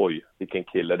 oj, vilken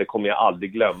kille. Det kommer jag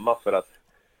aldrig glömma, för att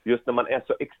just när man är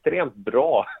så extremt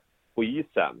bra på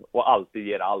isen och alltid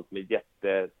ger allt med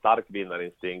jättestark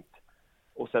vinnarinstinkt.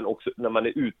 Och sen också när man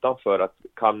är utanför att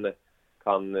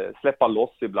kan släppa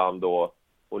loss ibland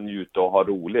och njuta och ha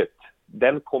roligt.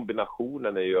 Den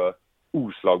kombinationen är ju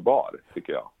oslagbar,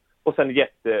 tycker jag. Och sen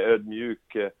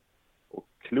jätteödmjuk och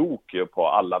klok på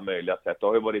alla möjliga sätt. Jag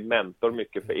har ju varit mentor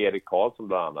mycket för Erik Karlsson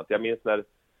bland annat. Jag minns när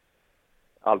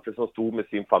Alfredsson stod med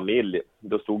sin familj,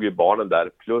 då stod ju barnen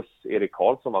där, plus Erik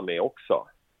Karlsson var med också.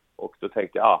 Och då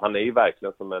tänkte jag, han är ju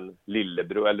verkligen som en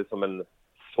lillebror, eller som en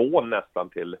son nästan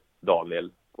till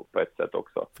Daniel på ett sätt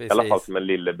också. Precis. I alla fall som en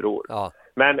lillebror. Ja.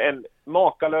 Men en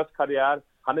makalös karriär.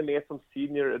 Han är med som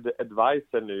senior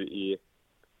advisor nu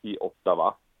i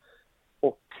Ottawa.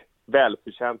 Och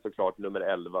välförtjänt såklart nummer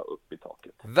 11 upp i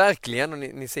taket. Verkligen, och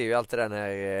ni ser ju alltid där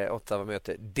när Ottawa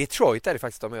möter Detroit, är det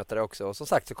faktiskt de möter det också. Och som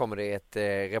sagt så kommer det ett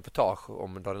reportage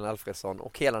om Daniel Alfredsson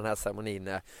och hela den här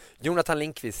ceremonin. Jonathan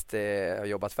Lindqvist har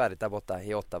jobbat färdigt där borta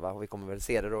i Ottawa, och vi kommer väl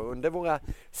se det då under våra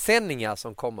sändningar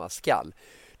som komma skall.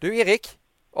 Du Erik,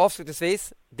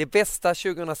 avslutningsvis, det bästa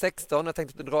 2016. Jag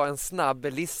tänkte dra en snabb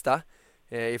lista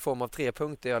i form av 3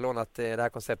 punkter. Jag har lånat det här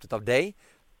konceptet av dig.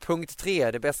 Punkt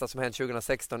 3, det bästa som hänt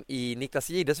 2016 i Niklas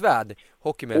Gides värld,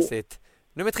 hockeymässigt.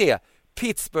 Nummer 3,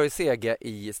 Pittsburgh seger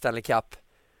i Stanley Cup.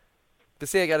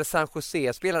 Besegrade San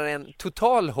Jose, spelade en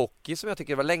totalhockey som jag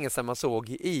tycker var länge sedan man såg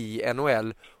i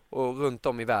NHL och runt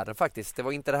om i världen faktiskt. Det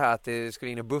var inte det här att det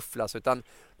skulle in och bufflas, utan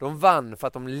de vann för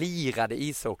att de lirade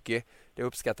ishockey. Det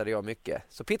uppskattade jag mycket.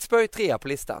 Så Pittsburgh 3 på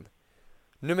listan.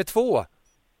 Nummer 2,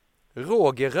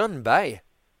 Roger Rönnberg.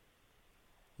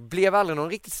 Blev aldrig någon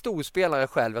riktigt stor spelare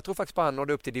själv. Jag tror faktiskt bara han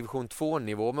nådde upp till division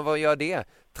 2-nivå. Men vad gör det?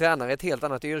 Tränare ett helt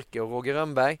annat yrke. Och Roger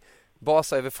Rönnberg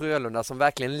basar över Frölunda som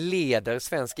verkligen leder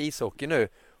svensk ishockey nu.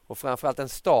 Och framförallt den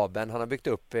staben han har byggt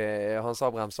upp. Hans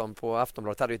Abrahamsson på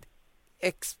Aftonbladet hade ett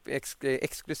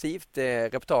exklusivt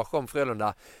reportage om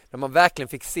Frölunda. Där man verkligen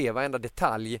fick se varenda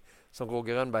detalj som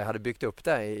Roger Rönnberg hade byggt upp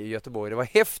där i Göteborg. Det var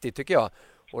häftigt tycker jag.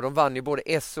 Och de vann ju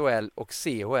både SHL och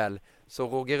CHL. Så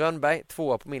Roger Rönnberg,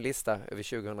 2 på min lista över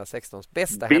 2016s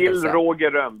bästa händelse. Bill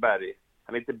Roger Rönnberg.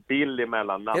 Han heter Bill i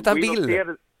mellannamn. Heter han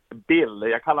Bill? Bill.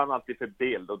 Jag kallar han alltid för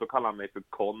Bill och då kallar han mig för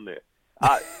Conny.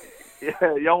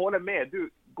 Jag håller med. Du,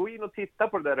 gå in och titta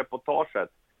på det där reportaget.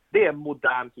 Det är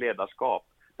modernt ledarskap.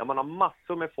 När man har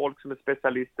massor med folk som är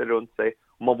specialister runt sig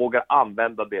och man vågar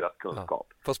använda deras kunskap.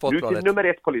 Ja, nu till nummer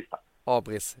 1 på listan.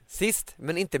 Abris. Sist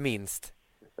men inte minst.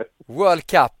 World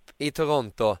Cup i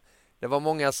Toronto. Det var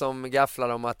många som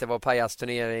gafflade om att det var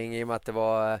pajasturnering i och med att det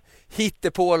var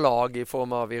hittepålag i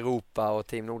form av Europa och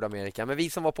Team Nordamerika. Men vi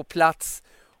som var på plats,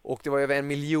 och det var över 1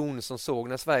 miljon som såg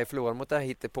när Sverige förlorade mot det här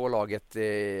hittepålaget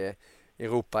i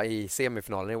Europa i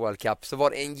semifinalen i World Cup, så var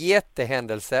det en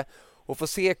jättehändelse. Och få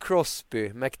se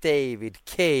Crosby, McDavid,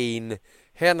 Kane,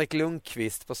 Henrik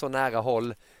Lundqvist på så nära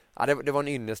håll. Ja, det var en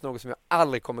ynnest, något som jag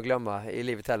aldrig kommer glömma i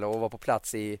livet heller, och vara på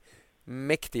plats i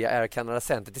mäktiga Air Canada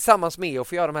Center tillsammans med och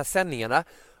få göra de här sändningarna.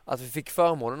 Att vi fick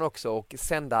förmånen också och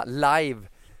sända live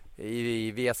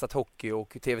i Viasat Hockey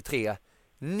och TV3.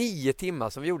 9 timmar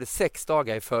som vi gjorde 6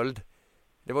 dagar i följd.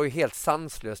 Det var ju helt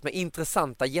sanslöst med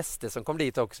intressanta gäster som kom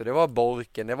dit också. Det var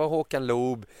Borken, det var Håkan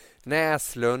Loob,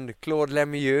 Näslund, Claude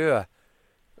Lemieux.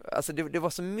 Alltså det var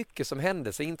så mycket som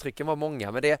hände så intrycken var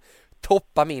många. Men det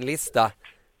toppar min lista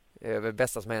över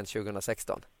bästa som hänt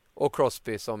 2016. Och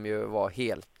Crosby som ju var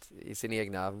helt i sin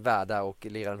egna värld där och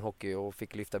lirade en hockey och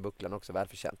fick lyfta bucklan också,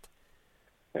 välförtjänt.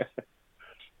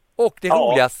 Och det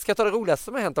roligaste, ska jag ta det roligaste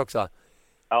som har hänt också?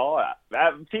 Ja,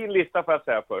 fin lista får jag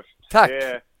säga först. Tack!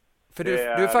 För du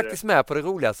är faktiskt med på det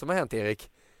roligaste som har hänt,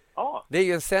 Erik. Ja. Det är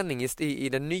ju en sändning i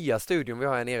den nya studion vi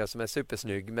har här nere som är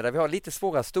supersnygg. Men där vi har lite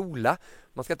svåra stolar.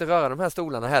 Man ska inte röra de här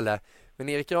stolarna heller. Men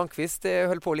Erik Granqvist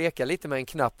höll på att leka lite med en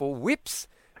knapp och whips!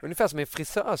 Ungefär som en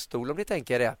frisörstol om ni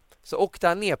tänker det. Så åkte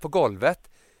han ner på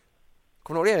golvet.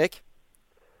 Kommer du ihåg det, Erik?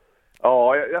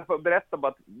 Ja, jag får berätta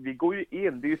bara att vi går ju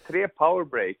in. Det är ju 3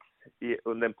 powerbreaks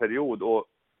under en period. Och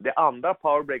det andra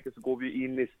powerbreaket så går vi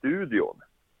in i studion.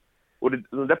 Och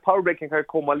den där powerbreaken kan ju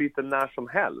komma lite när som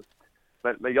helst.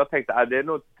 Men jag tänkte,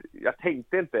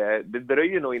 det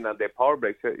dröjer nog innan det är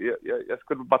powerbreak. Så jag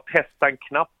skulle bara testa en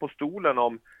knapp på stolen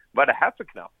om, vad är det här för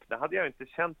knapp? Det hade jag inte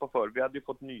känt på förr. Vi hade ju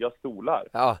fått nya stolar.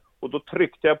 Ja. Och då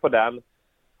tryckte jag på den,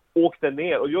 åkte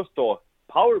ner och just då,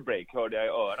 powerbreak hörde jag i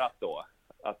örat då.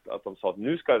 Att de sa att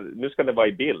nu ska det vara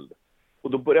i bild.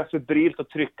 Och då började jag febrilt att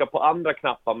trycka på andra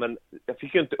knappar, men jag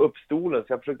fick ju inte upp stolen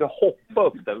så jag försökte hoppa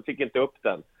upp den, fick inte upp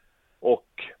den. Och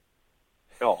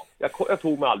ja, jag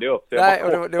tog mig aldrig upp. Nej,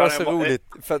 och det var så roligt.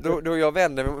 För då jag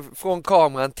vände mig från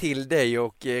kameran till dig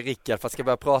och Rickard för att ska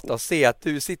börja prata och se att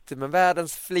du sitter med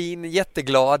världens flin,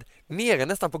 jätteglad, nere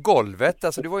nästan på golvet.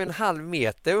 Alltså du var ju 1,5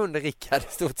 meter under Rickard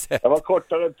i stort sett. Jag var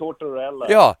kortare än Tortorella.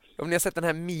 Ja, om ni har sett den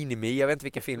här Minimi, jag vet inte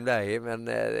vilken film det är, men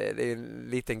det är en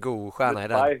liten god stjärna i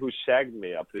den. The Spy Who Shagged Me,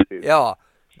 ja, precis. Ja,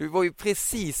 du var ju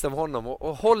precis som honom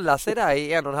och hålla sig där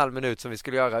i 1,5 minut som vi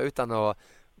skulle göra utan att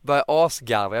börja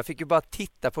asgarva. Jag fick ju bara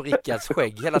titta på Rickards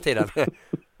skägg hela tiden.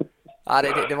 Ja,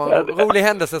 det var en rolig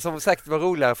händelse som säkert var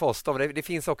roligare för oss. Det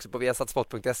finns också på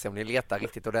viasatsport.se om ni letar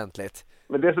riktigt ordentligt.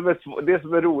 Men det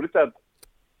som är roligt är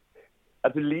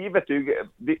att livet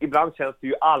ibland känns det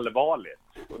ju allvarligt.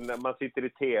 Och när man sitter i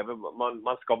tv,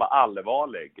 man ska vara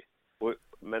allvarlig.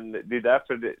 Men det är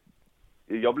därför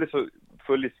jag blir så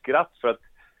full i skratt för att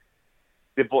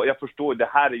jag förstår, det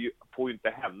här får ju inte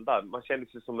hända. Man känner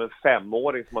sig som en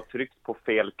 5-åring som har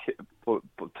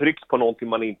tryckt på någonting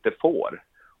man inte får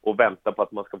och väntar på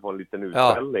att man ska få en liten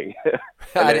utställning.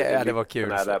 Ja, det var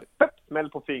kul. Smäll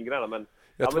på fingrarna. Men,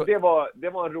 men det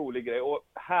var en rolig grej och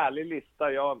härlig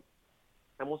lista. Jag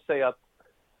måste säga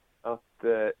att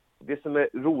det som är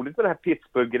roligt med den här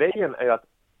Pittsburgh-grejen är att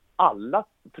alla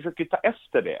försöker ta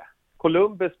efter det.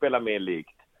 Columbus spelar mer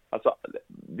likt. Alltså,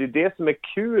 det är det som är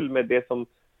kul med det som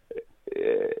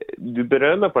du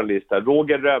berömmer på en lista.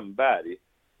 Roger Rönnberg.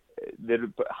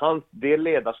 Det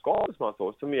ledarskapet som han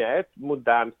såg, som är ett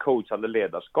modernt coachande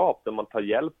ledarskap där man tar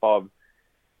hjälp av...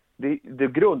 Det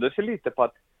grundar sig lite på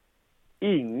att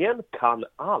ingen kan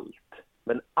allt,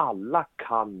 men alla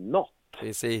kan något.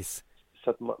 Precis. Så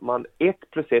att 1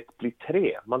 + 1 blir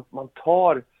 3. Man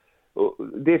tar...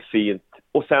 Det är fint.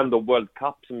 Och sen då World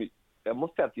Cup som... Jag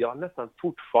måste säga att jag nästan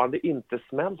fortfarande inte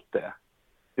smält det.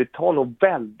 Det tar nog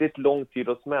väldigt lång tid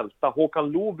att smälta.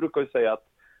 Håkan Loob brukar ju säga att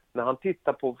när han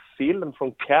tittar på film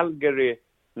från Calgary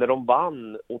när de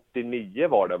vann 89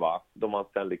 var det va? De vann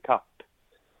Stanley Cup.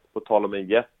 På tal om en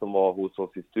gäst som var hos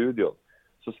oss i studion.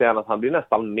 Så säger han att han blir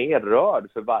nästan mer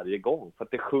rörd för varje gång. För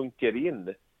att det sjunker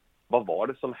in. Vad var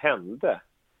det som hände?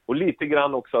 Och lite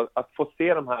grann också att få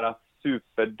se de här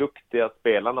superduktiga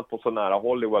spelarna på så nära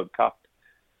håll i World Cup.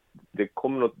 Det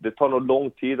tar nog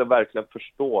lång tid att verkligen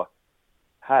förstå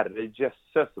herre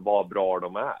jösses vad bra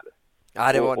de är.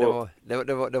 Ja,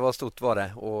 det var stort var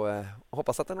det och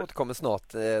hoppas att den återkommer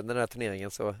snart den här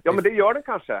turneringen så. Ja, men det gör den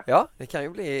kanske. Ja, det kan ju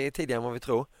bli tidigare än vad vi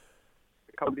tror.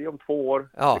 Det kan bli om 2 år.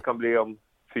 Ja. Det kan bli om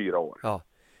 4 år. Ja.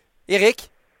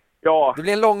 Erik? Ja. Det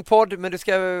blir en lång podd men du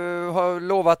ska ha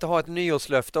lovat att ha ett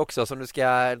nyårslöfte också som du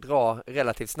ska dra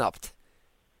relativt snabbt.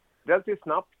 Relativt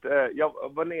snabbt.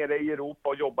 Jag var nere i Europa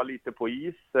och jobbade lite på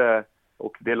is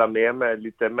och delade med mig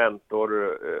lite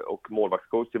mentor och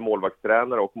målvaktscoach till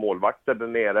målvaktstränare och målvakter där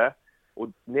nere. Och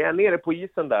när jag är nere på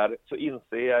isen där så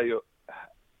inser jag ju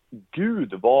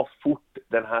gud vad fort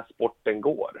den här sporten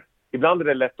går. Ibland är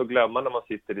det lätt att glömma när man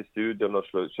sitter i studion och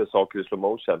kör saker i slow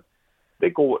motion. Det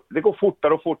går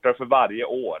fortare och fortare för varje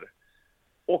år.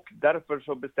 Och därför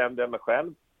så bestämde jag mig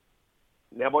själv.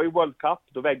 När jag var i World Cup,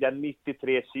 då vägde jag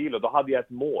 93 kilo. Då hade jag ett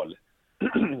mål.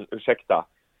 Ursäkta.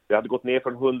 Vi hade gått ner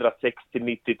från 106 till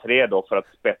 93 då för att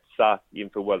spetsa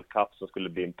inför World Cup som skulle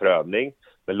bli en prövning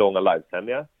med långa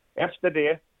livesändningar. Efter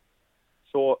det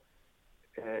så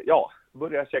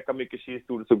började jag käka mycket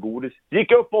cheesedoodles och godis.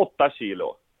 Gick upp 8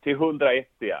 kilo till 101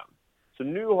 igen. Så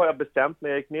nu har jag bestämt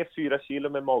mig, jag gick ner 4 kilo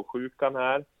med magsjukan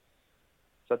här.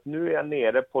 Så att nu är jag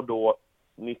nere på då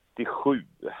 97.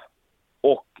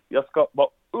 Och jag ska vara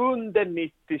under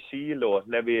 90 kilo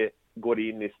när vi går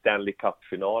in i Stanley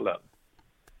Cup-finalen.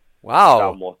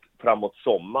 Wow! Framåt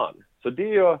sommaren. Så det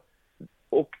är ju,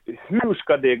 och hur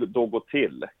ska det då gå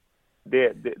till?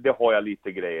 Det har jag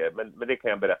lite grejer, men det kan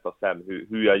jag berätta sen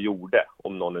hur jag gjorde,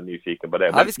 om någon är nyfiken på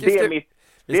det. Men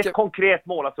det är ett konkret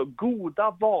mål, alltså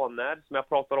goda vanor som jag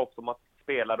pratar också om att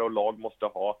spelare och lag måste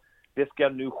ha. Det ska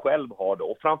jag nu själv ha då.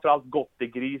 Och framförallt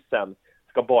gottegrisen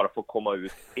ska bara få komma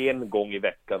ut en gång i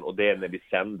veckan, och det är när vi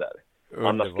sänder.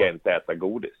 Annars ska jag inte äta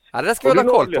godis. Ja, det ska vi hålla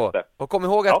koll på. Och kom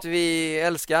ihåg att vi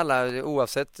älskar alla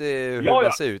oavsett hur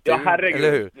man ser ut. Ja, herregud.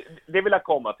 Eller hur? Det vill jag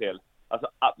komma till. Alltså,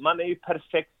 man är ju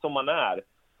perfekt som man är.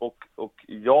 Och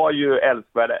jag är ju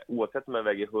älskvärd oavsett om man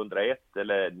väger 101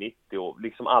 eller 90. Och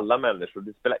liksom alla människor.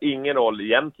 Det spelar ingen roll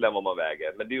egentligen vad man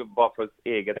väger. Men det är ju bara för ett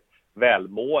eget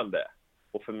välmående.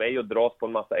 Och för mig att dras på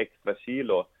en massa extra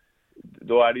kilo,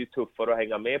 då är det ju tuffare att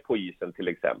hänga med på isen till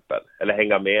exempel. Eller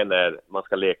hänga med när man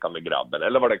ska leka med grabben.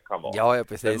 Eller vad det kan vara. Ja,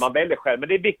 precis. Men man väljer själv. Men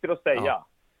det är viktigt att säga. Ja.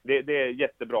 Det är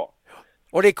jättebra.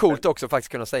 Och det är coolt också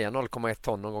faktiskt kunna säga 0,1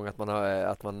 ton någon gång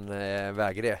att man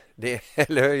väger det.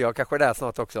 Eller hur? Jag kanske är där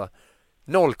snart också.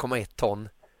 0,1 ton.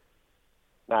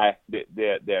 Nej,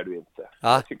 det är du inte.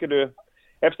 Ja. Jag tycker du...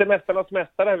 Efter Mästarnas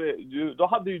mästare, då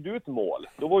hade ju du ett mål.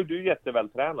 Då var ju du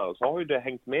jättevältränad, och så har ju det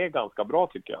hängt med ganska bra,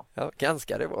 tycker jag. Ja,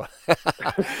 ganska det var.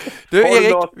 Du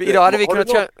Erik, idag hade vi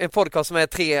kunnat köra en podcast som är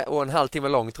 3,5 timmar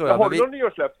lång, tror jag. Har du någon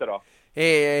nyårslöfte då?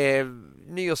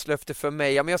 Nyårslöfte för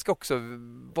mig, ja, men jag ska också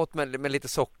bort med lite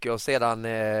socker och sedan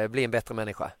bli en bättre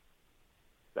människa.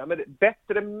 Ja, men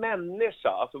bättre människa,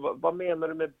 alltså vad menar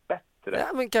du med bättre?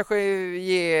 Ja, men kanske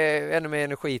ge ännu mer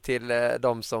energi till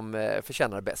de som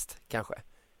förtjänar det bäst, kanske.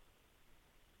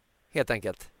 Helt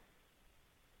enkelt.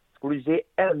 Ska du ge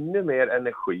ännu mer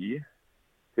energi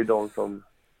till de som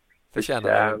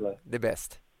förtjänar det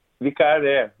bäst? Vilka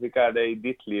är det i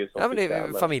ditt liv som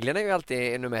men familjen är ju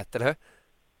alltid nummer 1, eller hur?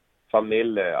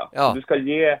 Familjen, ja. Du ska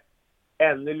ge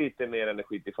ännu lite mer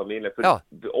energi till familjen.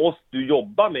 För oss du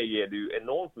jobbar med ger du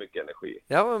enormt mycket energi.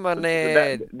 Ja, men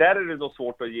där är det nog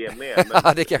svårt att ge mer. Men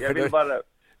ja, det kanske jag vill bara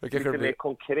lite mer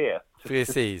konkret.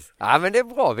 Precis. Ja, men det är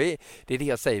bra. Det är det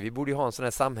jag säger. Vi borde ju ha en sån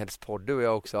här samhällspodd, du och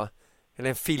jag också. Eller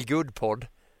en feel-good-podd.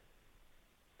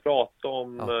 Prata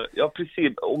om... Ja,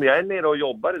 precis. Om jag är nere och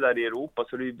jobbar där i Europa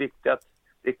så är det viktigt att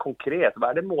det är konkret. Vad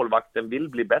är det målvakten vill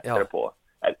bli bättre på?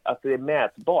 Att det är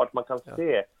mätbart. Man kan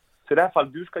se... Så i det här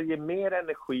fall, du ska ge mer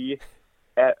energi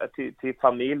till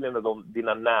familjen och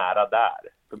dina nära där.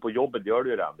 För på jobbet gör du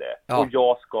ju redan det. Ja. Och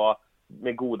jag ska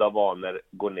med goda vanor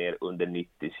gå ner under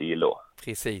 90 kilo.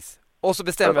 Precis. Och så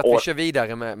bestämmer vi att vi kör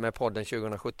vidare med podden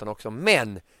 2017 också.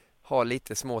 Men ha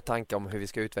lite små tankar om hur vi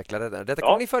ska utveckla det. Detta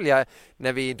kommer ni följa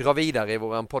när vi drar vidare i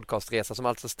vår podcastresa som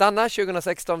alltså stannar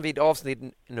 2016 vid avsnitt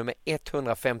nummer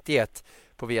 151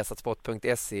 på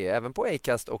viasatsport.se. Även på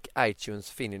Acast och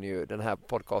iTunes finner ni ju den här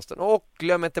podcasten. Och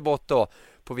glöm inte bort då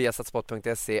på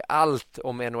viasatsport.se allt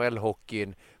om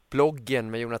NHL-hockeyn,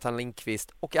 bloggen med Jonathan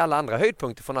Lindqvist och alla andra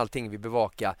höjdpunkter från allting vi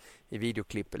bevakar i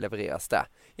videoklipp levereras där.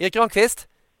 Erik Granqvist,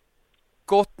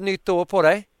 gott nytt år på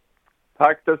dig.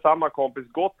 Tack detsamma kompis.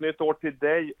 Gott nytt år till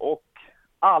dig och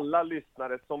alla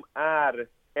lyssnare som är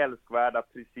älskvärda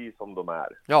precis som de är.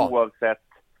 Ja. Oavsett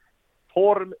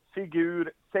form,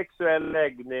 figur, sexuell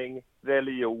läggning,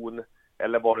 religion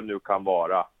eller vad det nu kan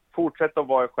vara. Fortsätt att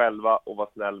vara er själva och vara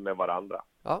snäll med varandra.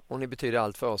 Ja, och ni betyder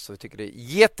allt för oss, så vi tycker det är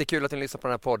jättekul att ni lyssnar på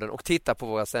den här podden och tittar på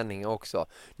våra sändningar också.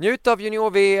 Njut av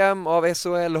junior-VM, av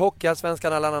SHL, hockey,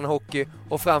 svenskan, all annan hockey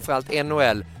och framförallt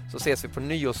NHL. Så ses vi på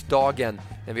nyårsdagen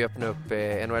när vi öppnar upp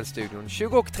NHL-studion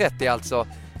 20:30 alltså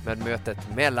med mötet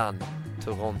mellan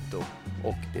Toronto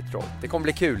och Detroit. Det kommer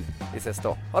bli kul. Vi ses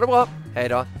då. Ha det bra. Hej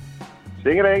då.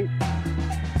 Tjingeling.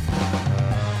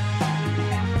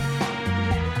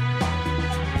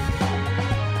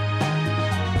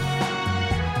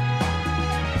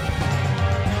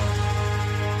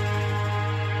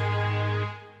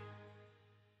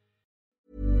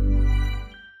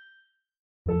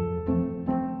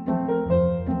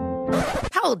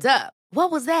 Hold up. What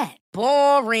was that?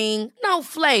 Boring. No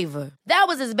flavor. That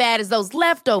was as bad as those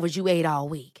leftovers you ate all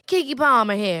week. Keke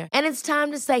Palmer here, and it's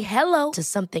time to say hello to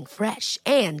something fresh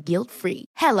and guilt-free.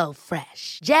 Hello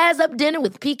Fresh. Jazz up dinner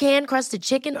with pecan-crusted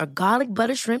chicken or garlic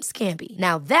butter shrimp scampi.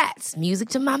 Now that's music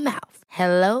to my mouth.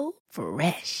 Hello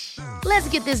Fresh. Let's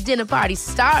get this dinner party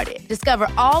started. Discover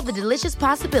all the delicious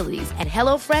possibilities at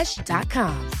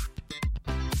hellofresh.com.